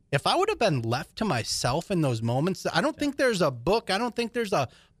 If I would have been left to myself in those moments, I don't think there's a book. I don't think there's a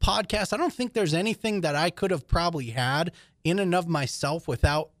podcast. I don't think there's anything that I could have probably had in and of myself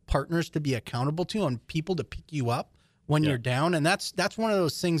without partners to be accountable to and people to pick you up when you're down. And that's one of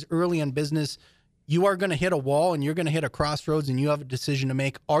those things early in business. You are going to hit a wall and you're going to hit a crossroads and you have a decision to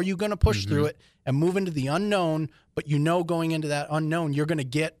make. Are you going to push through it and move into the unknown? But going into that unknown, you're going to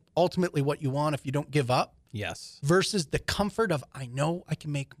get ultimately what you want if you don't give up. Yes. Versus the comfort of, I know I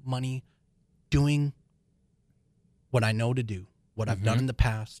can make money doing what I know to do, what I've done in the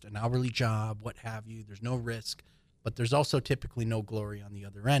past, an hourly job, what have you. There's no risk, but there's also typically no glory on the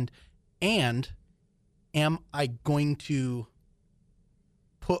other end. And am I going to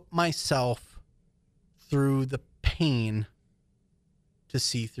put myself through the pain to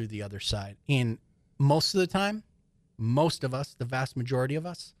see through the other side? And most of the time, most of us, the vast majority of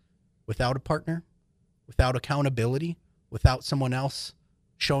us, without a partner, without accountability, without someone else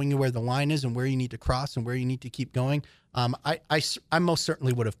showing you where the line is and where you need to cross and where you need to keep going, I most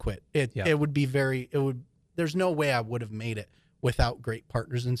certainly would have quit. It would be there's no way I would have made it without great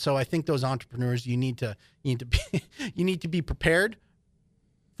partners. And so I think those entrepreneurs, you need to be prepared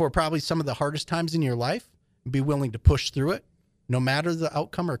for probably some of the hardest times in your life, and be willing to push through it, no matter the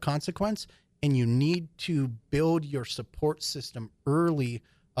outcome or consequence. And you need to build your support system early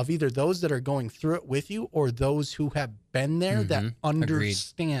of either those that are going through it with you or those who have been there that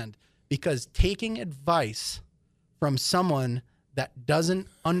understand. Agreed. Because taking advice from someone that doesn't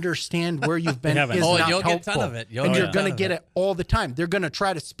understand where you've been is not you'll helpful. Get a ton of it. And you're going to get it all the time. They're going to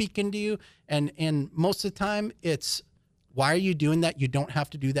try to speak into you. And most of the time it's, why are you doing that? You don't have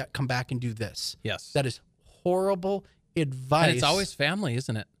to do that. Come back and do this. Yes. That is horrible advice. And it's always family,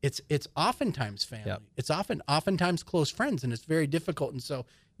 isn't it? It's oftentimes family. Yep. It's oftentimes close friends, and it's very difficult. And so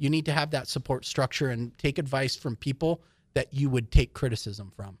you need to have that support structure and take advice from people that you would take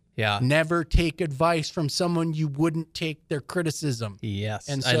criticism from. Yeah. Never take advice from someone you wouldn't take their criticism. Yes.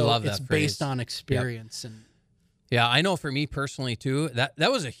 And so I love that it's phrase. based on experience. Yeah, I know for me personally too, that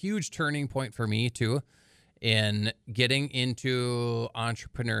was a huge turning point for me too in getting into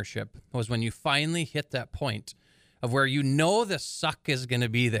entrepreneurship, was when you finally hit that point of where you know the suck is going to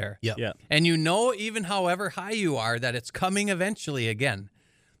be there. Yep. Yeah. And you know, even however high you are, that it's coming eventually again,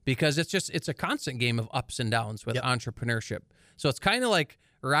 because it's a constant game of ups and downs with entrepreneurship. So it's kind of like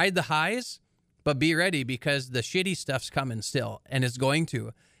ride the highs, but be ready, because the shitty stuff's coming still, and it's going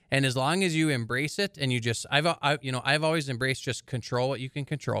to. And as long as you embrace it, and you just, I've always embraced just control what you can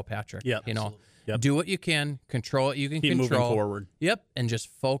control, Patrick. Yeah, you know, absolutely. Yep. Do what you can, control what you can Keep control. moving forward. Yep, and just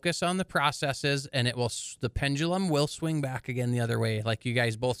focus on the processes, and the pendulum will swing back again the other way, like you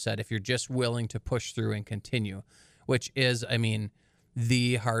guys both said, if you're just willing to push through and continue, which is, I mean,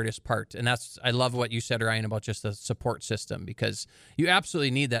 the hardest part. And I love what you said, Ryan, about just the support system, because you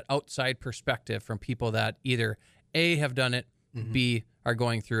absolutely need that outside perspective from people that either A, have done it, B, are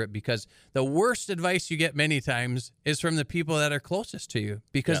going through it, because the worst advice you get many times is from the people that are closest to you,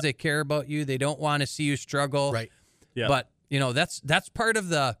 because they care about you. They don't want to see you struggle. Right. Yeah. But, that's part of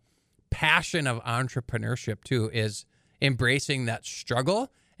the passion of entrepreneurship too, is embracing that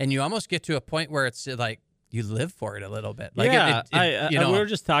struggle. And you almost get to a point where it's like you live for it a little bit. Like we were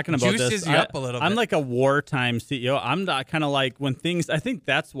just talking about this. Juices you up a little bit. I'm like a wartime CEO. I'm not kind of like when things, I think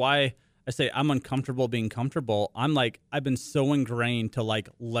that's why I say I'm uncomfortable being comfortable. I'm like, I've been so ingrained to like,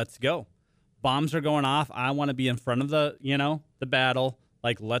 let's go. Bombs are going off. I want to be in front of the battle.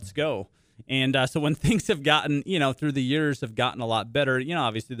 Like, let's go. And so when things have gotten, through the years have gotten a lot better,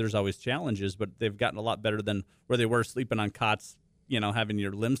 obviously there's always challenges, but they've gotten a lot better than where they were sleeping on cots, having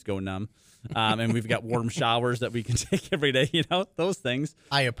your limbs go numb. And we've got warm showers that we can take every day, those things.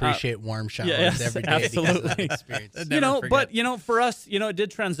 I appreciate warm showers every day. Absolutely. Because of that experience. But for us, it did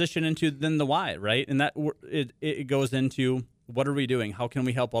transition into then the why, right? And that it goes into what are we doing? How can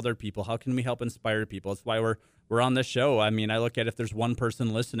we help other people? How can we help inspire people? That's why we're on this show. I mean, I look at if there's one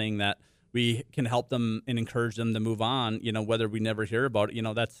person listening that we can help them and encourage them to move on, whether we never hear about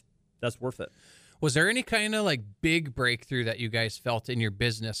it, that's worth it. Was there any kind of like big breakthrough that you guys felt in your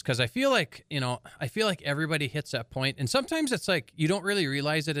business? Because I feel like everybody hits that point, and sometimes it's like you don't really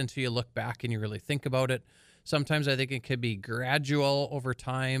realize it until you look back and you really think about it. Sometimes I think it could be gradual over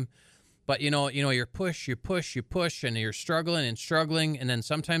time, but you push, and you're struggling, and then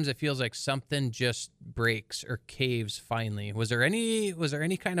sometimes it feels like something just breaks or caves finally. Was there any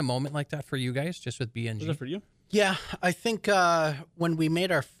kind of moment like that for you guys, just with BNG? Was it for you? Yeah, I think when we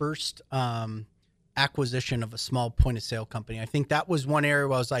made our first acquisition of a small point of sale company, I think that was one area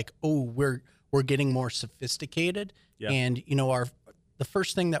where I was like, oh, we're getting more sophisticated. Yeah. And the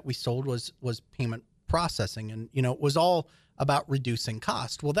first thing that we sold was payment processing, and it was all about reducing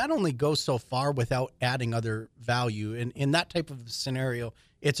cost. Well, that only goes so far without adding other value. And in that type of scenario,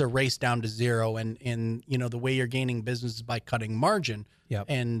 it's a race down to zero, and the way you're gaining business is by cutting margin. Yep.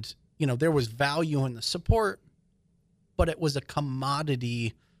 And there was value in the support, but it was a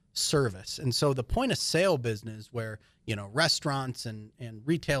commodity service. And so the point of sale business, where restaurants and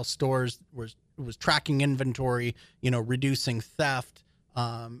retail stores was tracking inventory, reducing theft,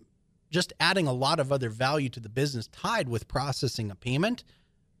 just adding a lot of other value to the business tied with processing a payment.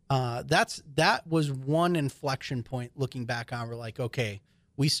 That was one inflection point. Looking back on, we're like, okay,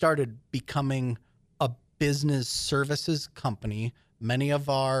 we started becoming a business services company. Many of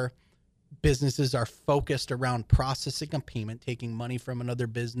our businesses are focused around processing a payment, taking money from another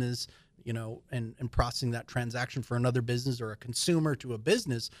business, and processing that transaction for another business or a consumer to a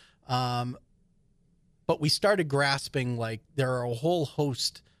business. But we started grasping like there are a whole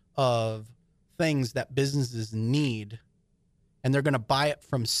host of things that businesses need, and they're going to buy it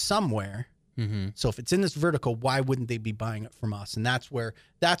from somewhere. Mm-hmm. So if it's in this vertical, why wouldn't they be buying it from us? And that's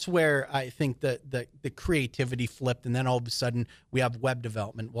where I think that the creativity flipped. And then all of a sudden we have web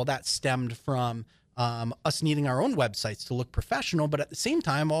development. Well, that stemmed from us needing our own websites to look professional, but at the same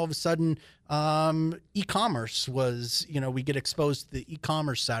time, all of a sudden, e-commerce was, we get exposed to the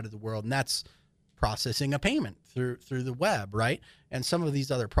e-commerce side of the world, and that's processing a payment through the web, right? And some of these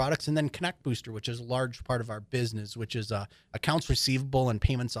other products, and then Connect Booster, which is a large part of our business, which is a accounts receivable and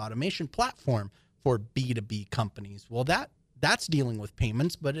payments automation platform for B2B companies. Well, that's dealing with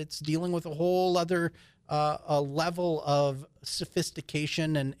payments, but it's dealing with a whole other a level of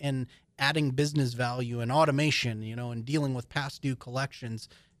sophistication and adding business value and automation, and dealing with past due collections.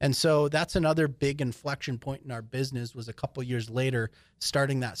 And so that's another big inflection point in our business, was a couple years later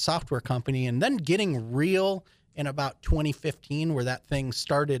starting that software company, and then getting real in about 2015, where that thing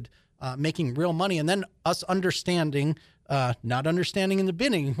started making real money. And then us understanding not understanding in the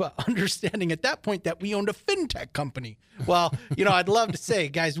beginning, but understanding at that point that we owned a fintech company. Well, I'd love to say,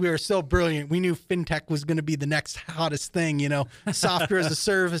 guys, we were so brilliant. We knew fintech was going to be the next hottest thing, software as a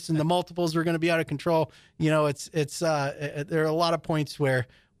service, and the multiples were going to be out of control. There are a lot of points where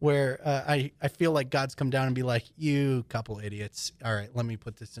I feel like God's come down and be like, you couple idiots. All right, let me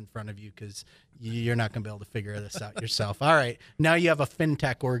put this in front of you because you're not going to be able to figure this out yourself. All right, now you have a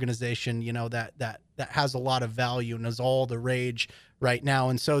fintech organization, that has a lot of value and is all the rage right now.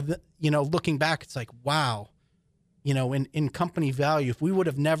 And so, looking back, it's like, wow, in company value, if we would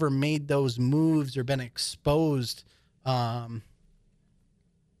have never made those moves or been exposed to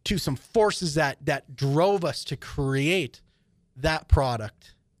some forces that drove us to create that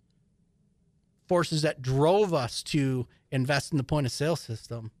product, forces that drove us to invest in the point of sale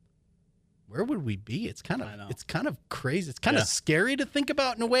system, where would we be? It's kind of crazy. It's kind of scary to think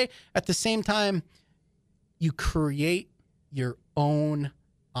about in a way. At the same time, you create your own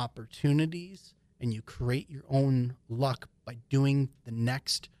opportunities and you create your own luck by doing the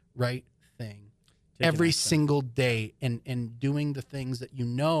next right thing every single day and doing the things that you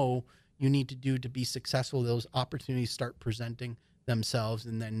need to do to be successful. Those opportunities start presenting themselves,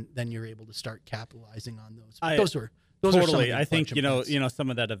 and then you're able to start capitalizing on those. Those are totally. I think some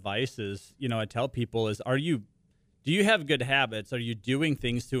of that advice is I tell people is do you have good habits? Are you doing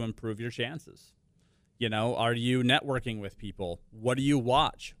things to improve your chances? Are you networking with people? What do you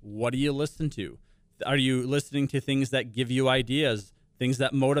watch? What do you listen to? Are you listening to things that give you ideas, things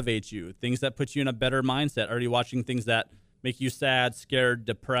that motivate you, things that put you in a better mindset? Are you watching things that make you sad, scared,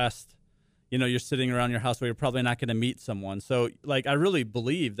 depressed? You're sitting around your house where you're probably not going to meet someone. So, I really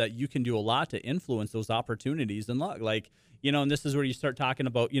believe that you can do a lot to influence those opportunities and luck. And this is where you start talking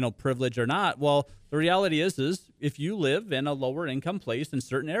about, privilege or not. Well, the reality is if you live in a lower income place in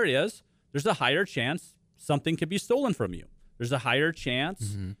certain areas, there's a higher chance something could be stolen from you. There's a higher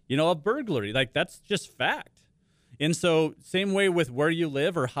chance, a burglary. That's just fact. And so same way with where you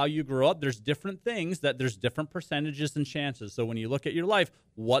live or how you grow up, there's different things there's different percentages and chances. So when you look at your life,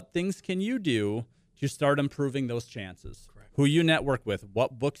 what things can you do to start improving those chances? Correct. Who you network with,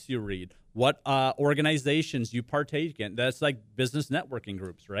 what books you read, what organizations you partake in. That's like business networking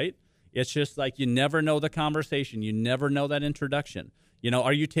groups, right? It's just you never know the conversation. You never know that introduction.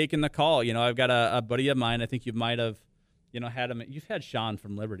 Are you taking the call? I've got a buddy of mine. I think you might have had him. You've had Sean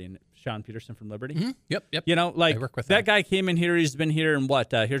from Liberty, and Sean Peterson from Liberty. Mm-hmm. Yep. I work with that guy came in here. He's been here in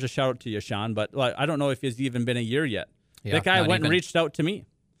what? Here's a shout out to you, Sean. But I don't know if he's even been a year yet. Yeah, that guy went and reached out to me.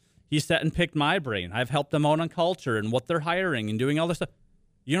 He sat and picked my brain. I've helped them out on culture and what they're hiring and doing all this stuff.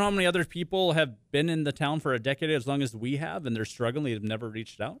 You know how many other people have been in the town for a decade as long as we have, and they're struggling? They've never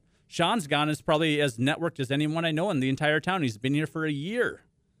reached out. Sean's gone is probably as networked as anyone I know in the entire town. He's been here for a year.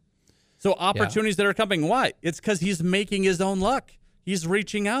 So opportunities that are coming, why? It's because he's making his own luck. He's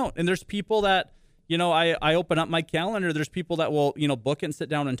reaching out. And there's people that, I open up my calendar. There's people that will, book and sit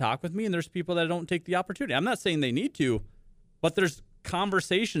down and talk with me. And there's people that don't take the opportunity. I'm not saying they need to, but there's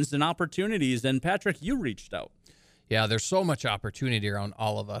conversations and opportunities. And Patrick, you reached out. Yeah, there's so much opportunity around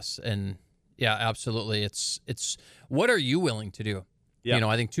all of us. And yeah, absolutely. It's what are you willing to do? Yeah.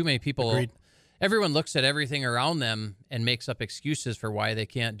 I think too many people... Agreed. Everyone looks at everything around them and makes up excuses for why they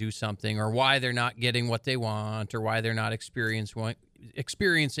can't do something or why they're not getting what they want or why they're not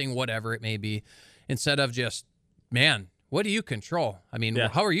experiencing whatever it may be, instead of just, man, what do you control? I mean,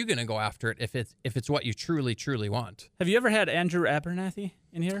 how are you going to go after it if it's what you truly, truly want? Have you ever had Andrew Abernathy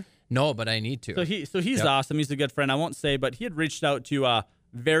in here? No, but I need to. So he's awesome. He's a good friend. I won't say, but he had reached out to a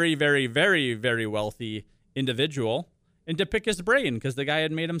very, very, very, very wealthy individual and to pick his brain because the guy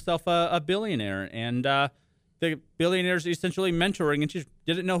had made himself a billionaire, and the billionaire's essentially mentoring, and she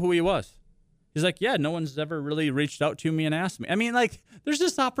didn't know who he was. He's like, yeah, no one's ever really reached out to me and asked me. I mean, there's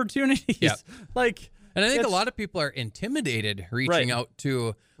just opportunities. Yep. And I think a lot of people are intimidated reaching out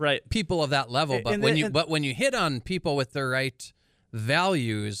to people of that level. But when you hit on people with the right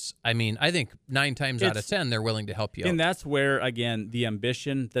values, I mean, I think 9 times out of 10 they're willing to help you out. And that's where, again, the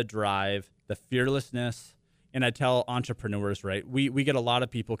ambition, the drive, the fearlessness. And I tell entrepreneurs, right, we get a lot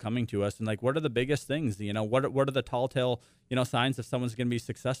of people coming to us and what are the biggest things? What are the tall tale, signs if someone's going to be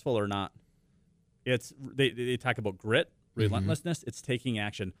successful or not? It's they talk about grit, relentlessness. It's taking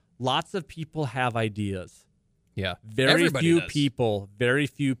action. Lots of people have ideas. Yeah, very few people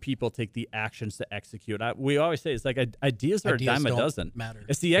take the actions to execute. We always say it's ideas are a dime a dozen. Matter.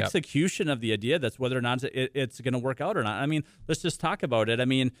 It's the execution of the idea that's whether or not it's going to work out or not. I mean, let's just talk about it. I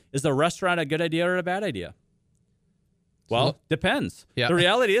mean, is the restaurant a good idea or a bad idea? Well, depends. Yeah. The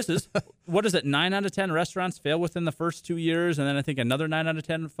reality is what is it? 9 out of 10 restaurants fail within the first 2 years, and then I think another 9 out of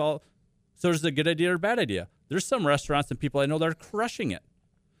 10 fall. So is it a good idea or a bad idea? There's some restaurants and people I know that are crushing it.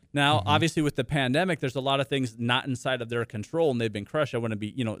 Now, obviously, with the pandemic, there's a lot of things not inside of their control, and they've been crushed. I want to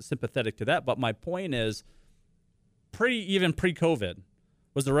be, sympathetic to that. But my point is, even pre-COVID,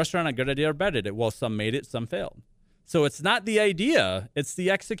 was the restaurant a good idea or bad idea? Well, some made it, some failed. So it's not the idea, it's the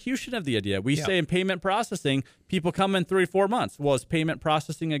execution of the idea. We say in payment processing, people come in 3 or 4 months. Well, is payment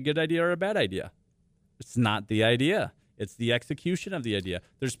processing a good idea or a bad idea? It's not the idea. It's the execution of the idea.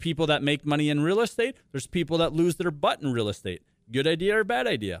 There's people that make money in real estate. There's people that lose their butt in real estate. Good idea or bad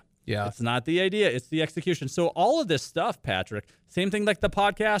idea? Yeah. It's not the idea. It's the execution. So all of this stuff, Patrick, same thing like the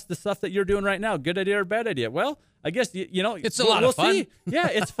podcast, the stuff that you're doing right now, good idea or bad idea? Well, I guess, it's a lot of fun. See. Yeah,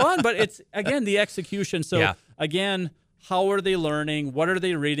 it's fun, but it's, again, the execution. So, again, how are they learning? What are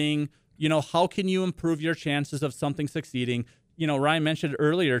they reading? How can you improve your chances of something succeeding? Ryan mentioned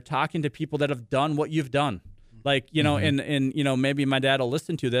earlier, talking to people that have done what you've done. Like, and maybe my dad will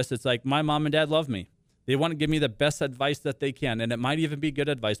listen to this. It's like, my mom and dad love me. They want to give me the best advice that they can, and it might even be good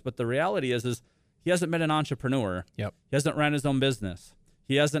advice. But the reality is he hasn't been an entrepreneur. Yep. He hasn't ran his own business.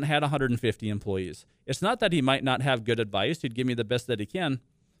 He hasn't had 150 employees. It's not that he might not have good advice. He'd give me the best that he can.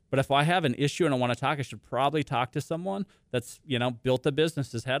 But if I have an issue and I want to talk, I should probably talk to someone that's, built a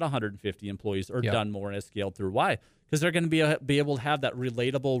business, has had 150 employees or done more and has scaled through. Why? Because they're going to be able to have that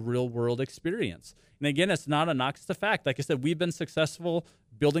relatable real-world experience. And again, it's not a knock, it's a fact. Like I said, we've been successful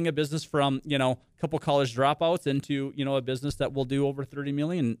building a business from, a couple college dropouts into, a business that will do over $30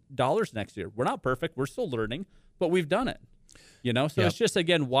 million next year. We're not perfect. We're still learning, but we've done it. So it's just,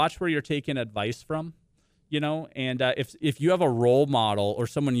 again, watch where you're taking advice from, and if you have a role model or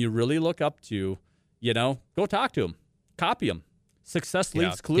someone you really look up to, go talk to them, copy them. Success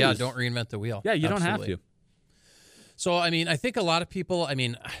leaves clues. Yeah, don't reinvent the wheel. Yeah, you don't have to. So, I think a lot of people,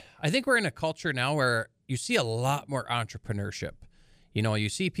 I think we're in a culture now where you see a lot more entrepreneurship. You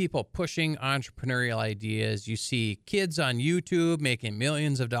see people pushing entrepreneurial ideas. You see kids on YouTube making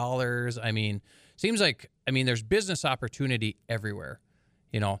millions of dollars. Seems like, there's business opportunity everywhere,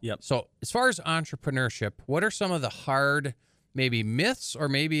 Yep. So as far as entrepreneurship, what are some of the hard, maybe myths or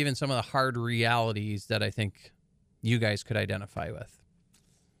maybe even some of the hard realities that I think you guys could identify with?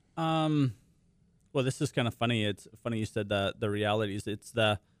 Well, this is kind of funny. It's funny you said the realities. It's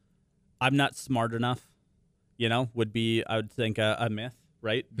I'm not smart enough, would be, I would think, a myth,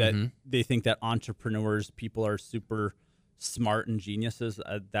 right? That they think that entrepreneurs, people are super smart and geniuses.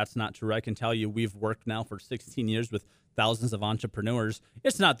 That's not true. I can tell you we've worked now for 16 years with thousands of entrepreneurs.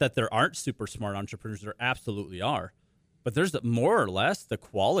 It's not that there aren't super smart entrepreneurs. There absolutely are. But there's more or less, the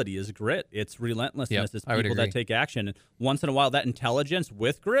quality is grit. It's relentlessness. It's people that take action. And once in a while, that intelligence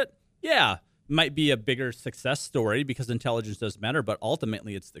with grit, might be a bigger success story because intelligence does matter, but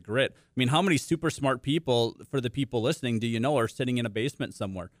ultimately it's the grit. How many super smart people, for the people listening, do you know are sitting in a basement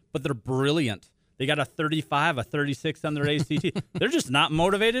somewhere, but they're brilliant? They got a 35, a 36 on their ACT. They're just not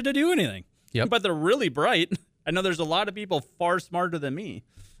motivated to do anything, but they're really bright. I know there's a lot of people far smarter than me.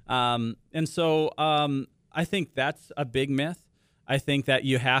 And so I think that's a big myth. I think that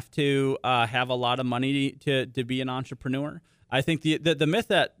you have to have a lot of money to be an entrepreneur. I think the myth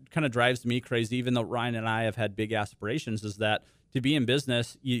that kind of drives me crazy, even though Ryan and I have had big aspirations, is that to be in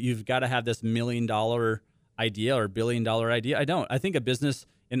business, you've got to have this $1 million idea or $1 billion idea. I don't. I think a business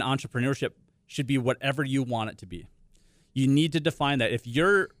in entrepreneurship should be whatever you want it to be. You need to define that. If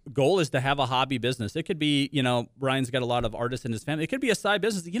your goal is to have a hobby business, it could be, Ryan's got a lot of artists in his family. It could be a side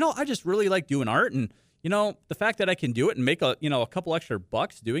business. I just really like doing art, and the fact that I can do it and make a couple extra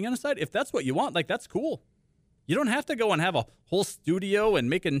bucks doing it on the side, if that's what you want, that's cool. You don't have to go and have a whole studio and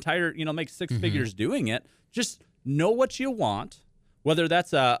make an entire, make six figures doing it. Just know what you want, whether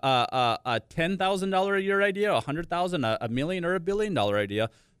that's a $10,000 a year idea, $100,000, $1 million, or $1 billion idea.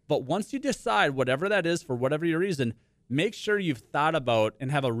 But once you decide whatever that is for whatever your reason, make sure you've thought about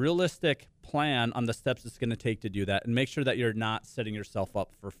and have a realistic plan on the steps it's going to take to do that, and make sure that you're not setting yourself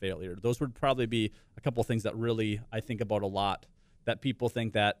up for failure. Those would probably be a couple of things that really I think about a lot, that people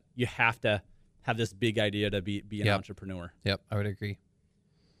think that you have to have this big idea to be an entrepreneur. Yep, I would agree.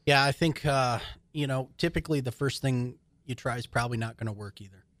 Yeah, I think, typically the first thing you try is probably not going to work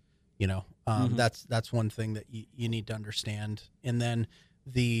either. That's one thing that you need to understand. And then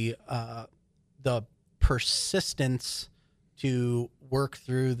the persistence to work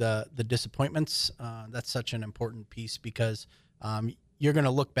through the disappointments, that's such an important piece, because you're going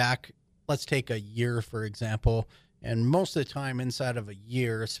to look back. Let's take a year, for example. And most of the time inside of a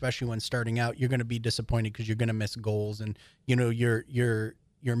year, especially when starting out, you're going to be disappointed because you're going to miss goals. And,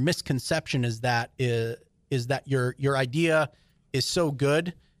 your misconception is that your idea is so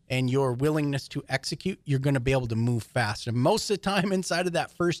good and your willingness to execute, you're going to be able to move fast. And most of the time inside of that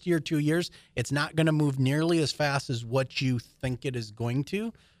first year, 2 years, it's not going to move nearly as fast as what you think it is going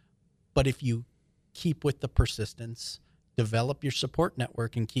to. But if you keep with the persistence, develop your support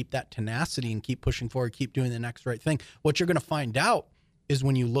network, and keep that tenacity and keep pushing forward, keep doing the next right thing, what you're going to find out is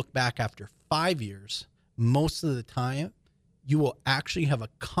when you look back after 5 years, most of the time, you will actually have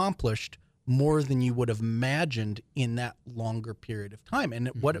accomplished more than you would have imagined in that longer period of time. And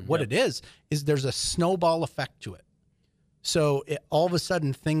what it is there's a snowball effect to it. So all of a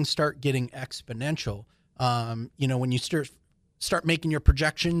sudden things start getting exponential. When you start making your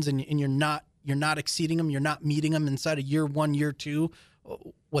projections and you're not exceeding them, you're not meeting them inside of year 1, year 2,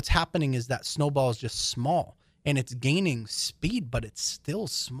 what's happening is that snowball is just small and it's gaining speed, but it's still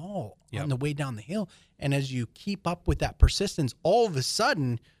small on the way down the hill. And as you keep up with that persistence, all of a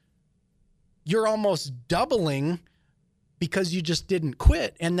sudden you're almost doubling because you just didn't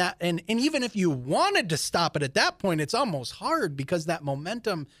quit. And even if you wanted to stop it at that point, it's almost hard because that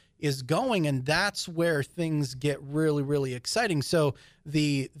momentum is going, and that's where things get really, really exciting. So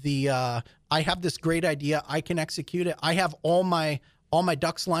I have this great idea, I can execute it. I have all my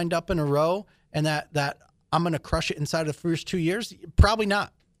ducks lined up in a row, and that I'm going to crush it inside of the first 2 years. Probably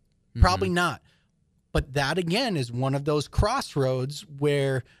not. Probably not. But that again is one of those crossroads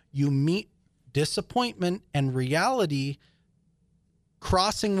where you meet disappointment and reality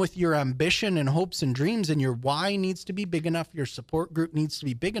crossing with your ambition and hopes and dreams, and your why needs to be big enough. Your support group needs to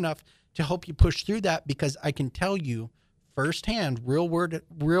be big enough to help you push through that, because I can tell you firsthand, real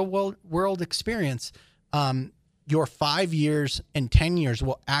world experience, your 5 years and 10 years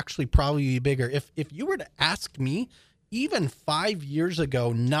will actually probably be bigger. If you were to ask me, even 5 years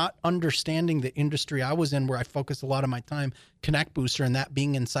ago, not understanding the industry I was in, where I focused a lot of my time, Connect Booster, and that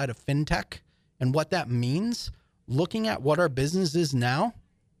being inside of fintech and what that means, looking at what our business is now,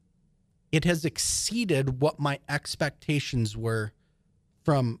 it has exceeded what my expectations were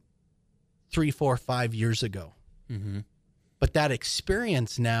from 3, 4, 5 years ago. Mm-hmm. But that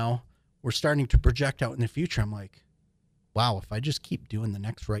experience now, we're starting to project out in the future. I'm like, wow, if I just keep doing the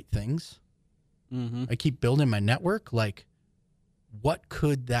next right things, I keep building my network, like, what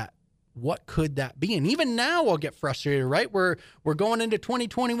could that be? And even now I'll get frustrated, right? We're going into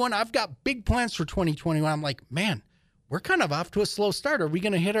 2021. I've got big plans for 2021. I'm like, man, we're kind of off to a slow start. Are we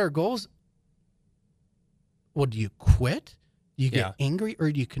going to hit our goals? Well, do you quit? Do you get angry,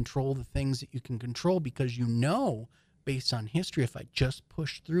 or do you control the things that you can control? Because based on history, if I just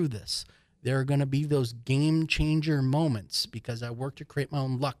push through this, there are going to be those game changer moments, because I work to create my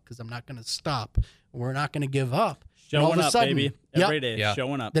own luck, because I'm not going to stop. We're not going to give up. Showing up, baby. Every day.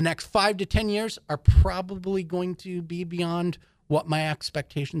 Showing up. The next 5 to 10 years are probably going to be beyond what my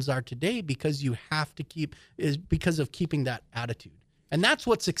expectations are today, because you have to because of keeping that attitude. And that's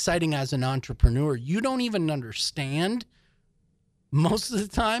what's exciting as an entrepreneur. You don't even understand most of the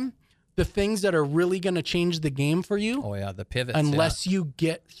time the things that are really going to change the game for you. Oh yeah, the pivots. Unless you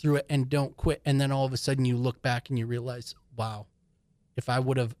get through it and don't quit, and then all of a sudden you look back and you realize, wow, if I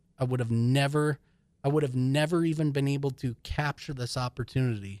would have never even been able to capture this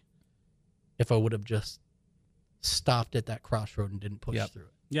opportunity if I would have just stopped at that crossroad and didn't push through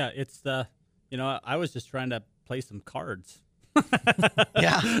it. Yeah, it's I was just trying to play some cards.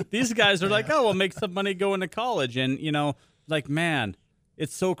 These guys are like, oh, we'll make some money going to college, and man,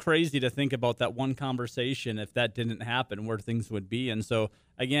 it's so crazy to think about that one conversation, if that didn't happen, where things would be. And so,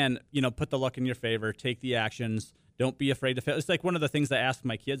 again, put the luck in your favor, take the actions, don't be afraid to fail. It's like one of the things I ask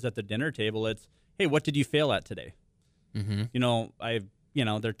my kids at the dinner table. It's, hey, what did you fail at today?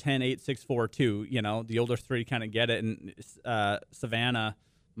 Mm-hmm. They're 10, 8, 6, 4, 2. The older 3 kind of get it. And Savannah,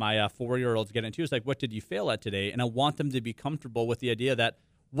 my 4-year-old's getting it too. It's like, what did you fail at today? And I want them to be comfortable with the idea that,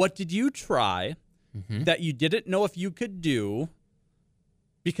 what did you try that you didn't know if you could do,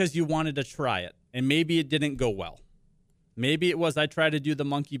 because you wanted to try it, and maybe it didn't go well. Maybe it was, I tried to do the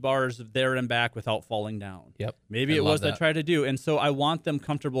monkey bars there and back without falling down. Yep. Maybe it was, I tried to do. And so I want them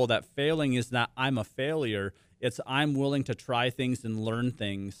comfortable that failing is not, I'm a failure. It's, I'm willing to try things and learn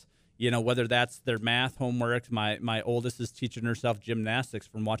things. Whether that's their math homework. My oldest is teaching herself gymnastics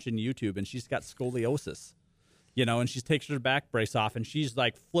from watching YouTube, and she's got scoliosis. And she takes her back brace off, and she's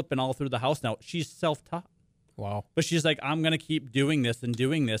like flipping all through the house now. She's self-taught. Wow. But she's like, I'm going to keep doing this. And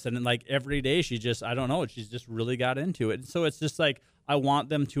then like every day she's just really got into it. And so it's just like, I want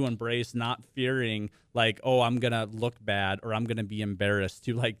them to embrace not fearing like, oh, I'm going to look bad or I'm going to be embarrassed,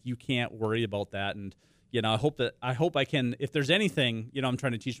 to like, you can't worry about that. And, I hope I can, if there's anything, I'm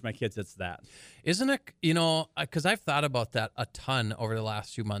trying to teach my kids, it's that. Isn't it, because I've thought about that a ton over the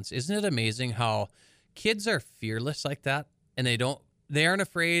last few months. Isn't it amazing how kids are fearless like that, and they don't they aren't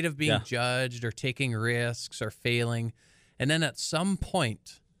afraid of being Yeah. judged or taking risks or failing. And then at some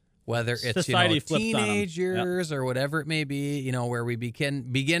point, whether it's Society flips on 'em. teenagers or whatever it may be, where we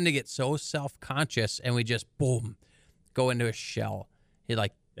begin to get so self-conscious and we just boom go into a shell. You're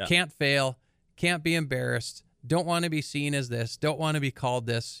like, can't fail, can't be embarrassed, don't want to be seen as this, don't want to be called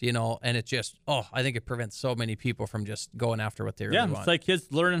this, and it just, I think it prevents so many people from just going after what they really want. It's like kids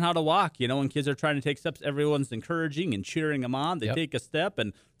learning how to walk. When kids are trying to take steps, everyone's encouraging and cheering them on. They take a step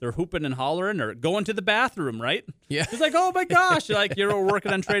and they're hooping and hollering or going to the bathroom, right? Yeah. It's like, oh my gosh, you're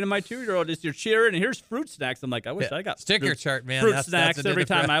working on training my 2-year-old. You're cheering, and here's fruit snacks. I'm like, I wish I got sticker chart, man. Fruit That's snacks a every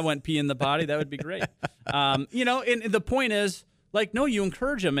different- time I went pee in the potty. That would be great. And the point is, no, you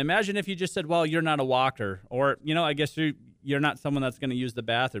encourage them. Imagine if you just said, well, you're not a walker, or, I guess you're not someone that's going to use the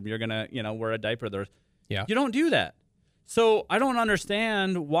bathroom. You're going to, wear a diaper. You don't do that. So I don't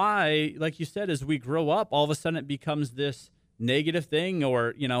understand why, like you said, as we grow up, all of a sudden it becomes this negative thing,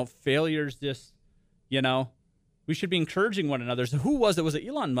 or, failure's just, we should be encouraging one another. So who was it? Was it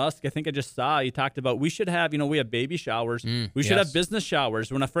Elon Musk? I think I just saw. He talked about we should have, we have baby showers. We should have business showers.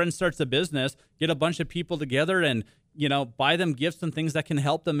 When a friend starts a business, get a bunch of people together and, buy them gifts and things that can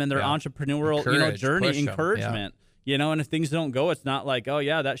help them in their entrepreneurial, journey, encouragement. And if things don't go, it's not like, oh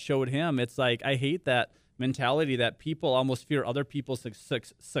yeah, that showed him. It's like, I hate that mentality that people almost fear other people's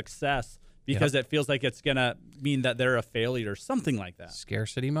success because it feels like it's going to mean that they're a failure or something like that.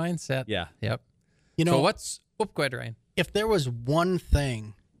 Scarcity mindset. Yeah. Yep. So go ahead, Ryan. If there was one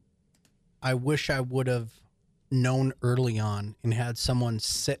thing I wish I would have known early on and had someone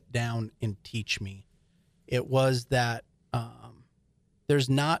sit down and teach me, it was that there's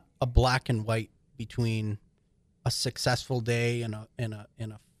not a black and white between a successful day and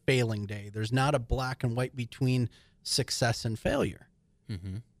a failing day. There's not a black and white between success and failure.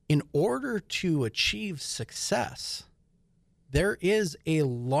 Mm-hmm. In order to achieve success, there is a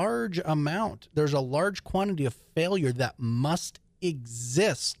large there's a large quantity of failure that must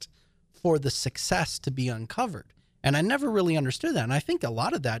exist for the success to be uncovered. And I never really understood that. And I think a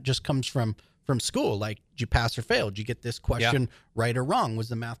lot of that just comes from school. Like, did you pass or fail? Did you get this question right or wrong? Was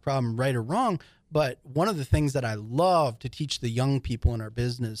the math problem right or wrong? But one of the things that I love to teach the young people in our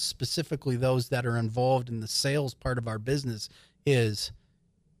business, specifically those that are involved in the sales part of our business, is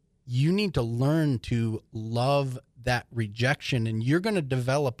you need to learn to love that rejection, and you're going to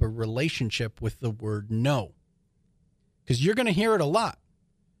develop a relationship with the word no, because you're going to hear it a lot.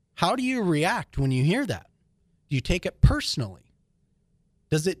 How do you react when you hear that? Do you take it personally?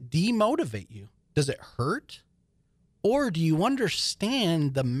 Does it demotivate you? Does it hurt? Or do you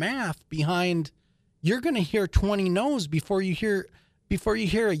understand the math behind you're going to hear 20 no's before you hear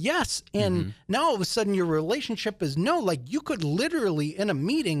a yes? And now all of a sudden your relationship is no. Like, you could literally, in a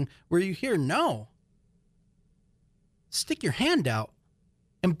meeting where you hear no, stick your hand out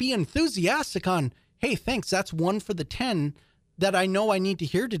and be enthusiastic on, hey, thanks, that's 1 for the 10 that I know I need to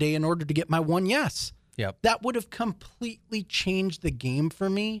hear today in order to get my 1 yes. Yep. That would have completely changed the game for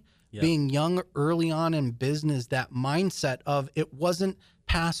me. Being young early on in business, that mindset of it wasn't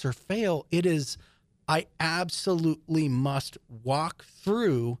pass or fail. It is, I absolutely must walk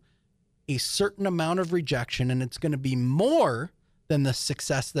through a certain amount of rejection, and it's going to be more than the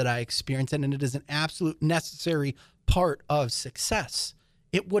success that I experience. And it is an absolute necessary part of success.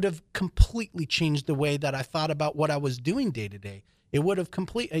 It would have completely changed the way that I thought about what I was doing day to day. It would have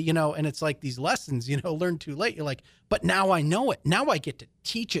completely, and it's like these lessons, learned too late. You're like, but now I know it. Now I get to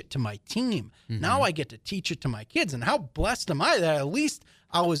teach it to my team. Now I get to teach it to my kids. And how blessed am I that at least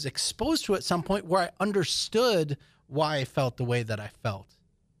I was exposed to it at some point where I understood why I felt the way that I felt.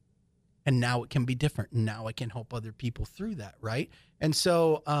 And now it can be different. And now I can help other people through that, right? And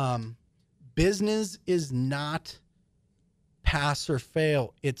so business is not pass or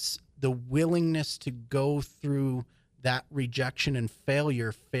fail. It's the willingness to go through that rejection and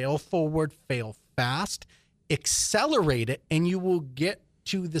failure, fail forward, fail fast, accelerate it, and you will get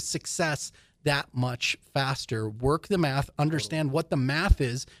to the success that much faster. Work the math, understand what the math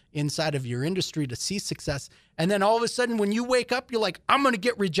is inside of your industry to see success. And then all of a sudden, when you wake up, you're like, I'm going to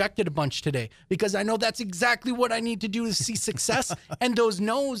get rejected a bunch today because I know that's exactly what I need to do to see success. And those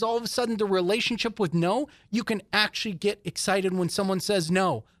no's, all of a sudden, the relationship with no, you can actually get excited when someone says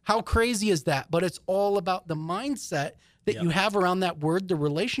no. How crazy is that? But it's all about the mindset that you have around that word, the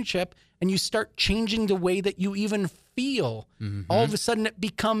relationship, and you start changing the way that you even feel. All of a sudden, it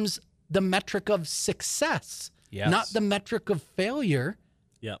becomes the metric of success, not the metric of failure.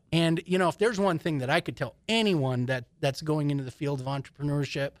 And, if there's one thing that I could tell anyone that's going into the field of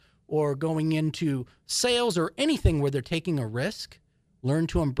entrepreneurship or going into sales or anything where they're taking a risk, learn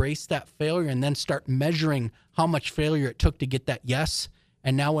to embrace that failure, and then start measuring how much failure it took to get that yes.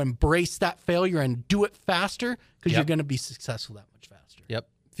 And now embrace that failure and do it faster, because you're going to be successful that much faster. Yep.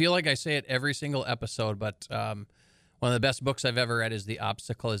 Feel like I say it every single episode, but one of the best books I've ever read is The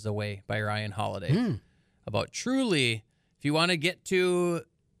Obstacle is the Way by Ryan Holiday. About truly, if you want to get to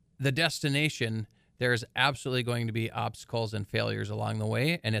the destination, there's absolutely going to be obstacles and failures along the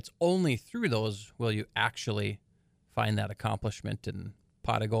way, and it's only through those will you actually find that accomplishment and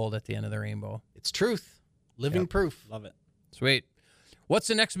pot of gold at the end of the rainbow. It's truth. Living proof. Love it. Sweet. What's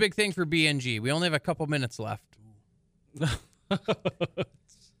the next big thing for B&G? We only have a couple minutes left.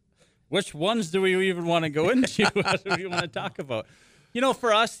 Which ones do we even want to go into? What do we want to talk about?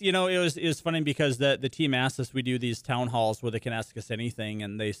 For us, it was funny because the team asked us, we do these town halls where they can ask us anything,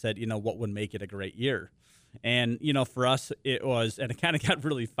 and they said, what would make it a great year? And, for us, it was, and I kind of got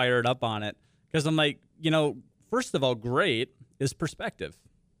really fired up on it, because I'm like, first of all, great is perspective.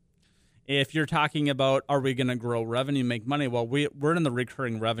 If you're talking about, are we going to grow revenue, make money? Well, we're in the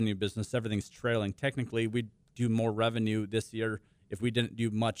recurring revenue business. Everything's trailing. Technically, we'd do more revenue this year if we didn't do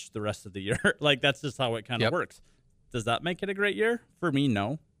much the rest of the year. Like, that's just how it kind of works. Does that make it a great year? For me,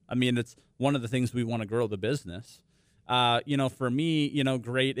 no. I mean, it's one of the things we want to grow the business. For me,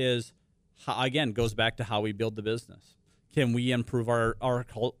 great is, again, goes back to how we build the business. Can we improve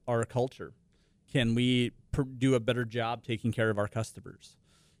our culture? Can we do a better job taking care of our customers?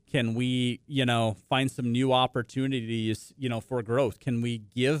 Can we, find some new opportunities, for growth? Can we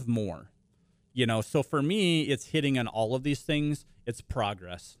give more? So for me, it's hitting on all of these things. It's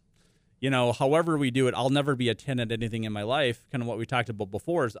progress. However we do it, I'll never be a 10 at anything in my life. Kind of what we talked about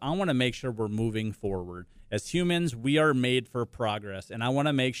before is I want to make sure we're moving forward. As humans, we are made for progress. And I want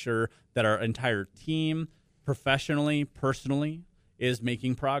to make sure that our entire team, professionally, personally, is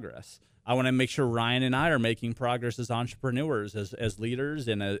making progress. I want to make sure Ryan and I are making progress as entrepreneurs, as leaders,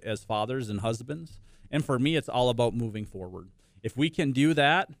 and as fathers and husbands. And for me, it's all about moving forward. If we can do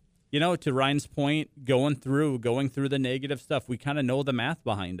that, to Ryan's point, going through the negative stuff, we kind of know the math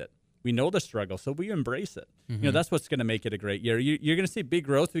behind it. We know the struggle, so we embrace it. That's what's going to make it a great year. You're going to see big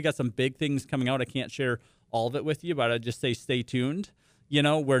growth. We got some big things coming out. I can't share all of it with you, but I'd just say stay tuned.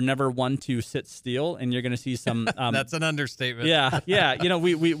 We're never one to sit still, and you're going to see some. That's an understatement. Yeah.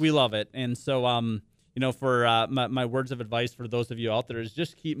 We love it, and so for my words of advice for those of you out there is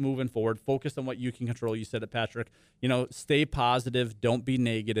just keep moving forward. Focus on what you can control. You said it, Patrick. Stay positive. Don't be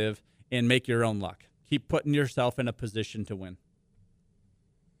negative, and make your own luck. Keep putting yourself in a position to win.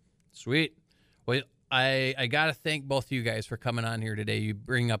 Sweet. Well, I got to thank both of you guys for coming on here today. You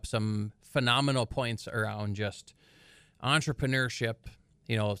bring up some phenomenal points around just entrepreneurship.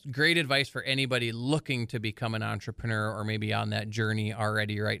 Great advice for anybody looking to become an entrepreneur or maybe on that journey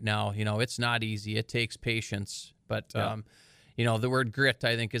already right now. It's not easy. It takes patience. But, the word grit,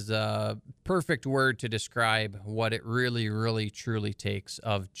 I think, is a perfect word to describe what it really, really, truly takes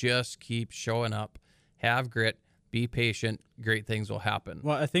of just keep showing up, have grit, be patient, great things will happen.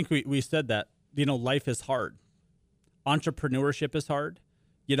 Well, I think we said that, life is hard. Entrepreneurship is hard.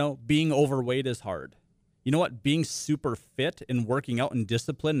 Being overweight is hard. You know what? Being super fit and working out and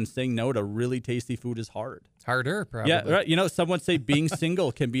discipline and saying no to really tasty food is hard. It's harder, probably. Yeah, right. Some would say being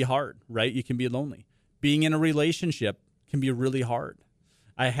single can be hard, right? You can be lonely. Being in a relationship can be really hard.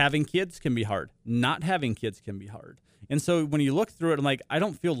 Having kids can be hard. Not having kids can be hard. And so when you look through it, I'm like, I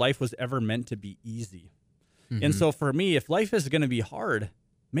don't feel life was ever meant to be easy. And so for me, if life is going to be hard,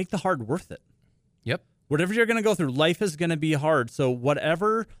 make the hard worth it. Yep. Whatever you're going to go through, life is going to be hard. So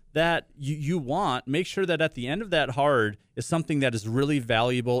whatever that you want, make sure that at the end of that hard is something that is really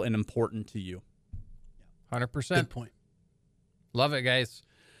valuable and important to you. 100%. Good point. Love it, guys.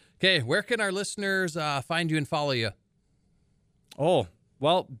 Okay, where can our listeners find you and follow you? Oh,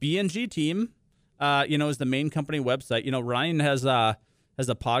 well, B&G Team, is the main company website. Ryan has a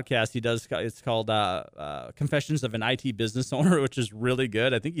podcast he does. It's called Confessions of an IT Business Owner, which is really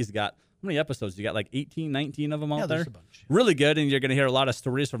good. I think he's got, how many episodes? You got like 18, 19 of them out there? There's a bunch. Really good, and you're going to hear a lot of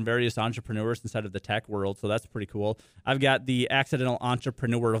stories from various entrepreneurs inside of the tech world, so that's pretty cool. I've got the Accidental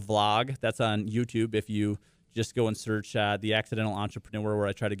Entrepreneur vlog. That's on YouTube if you just go and search The Accidental Entrepreneur, where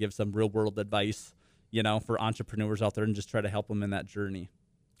I try to give some real-world advice, for entrepreneurs out there and just try to help them in that journey.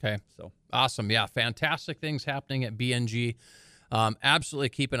 Okay. So awesome. Yeah, fantastic things happening at B&G. Absolutely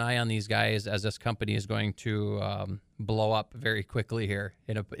keep an eye on these guys as this company is going to blow up very quickly here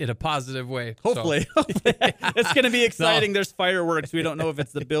in a positive way. Hopefully. It's going to be exciting. No. There's fireworks. We don't know if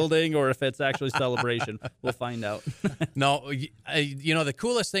it's the building or if it's actually celebration. We'll find out. No, the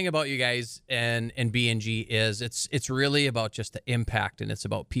coolest thing about you guys and B&G is it's really about just the impact, and it's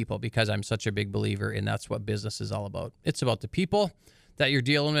about people, because I'm such a big believer, and that's what business is all about. It's about the people that you're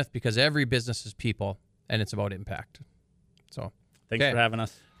dealing with, because every business is people and it's about impact. So Thanks okay. for having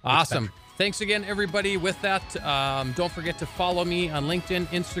us. Awesome. Thanks again, everybody. With that, don't forget to follow me on LinkedIn,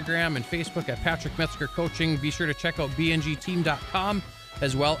 Instagram, and Facebook at Patrick Metzger Coaching. Be sure to check out bngteam.com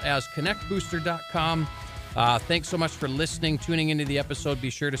as well as connectbooster.com. Thanks so much for listening, tuning into the episode.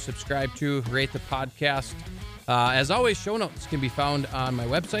 Be sure to subscribe to, rate the podcast. As always, show notes can be found on my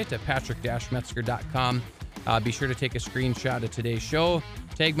website at patrick-metzger.com. Be sure to take a screenshot of today's show.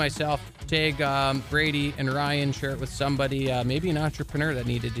 Tag myself, tag Brady and Ryan, share it with somebody, maybe an entrepreneur that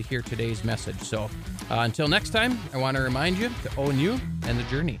needed to hear today's message. So until next time, I want to remind you to own you and the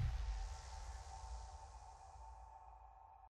journey.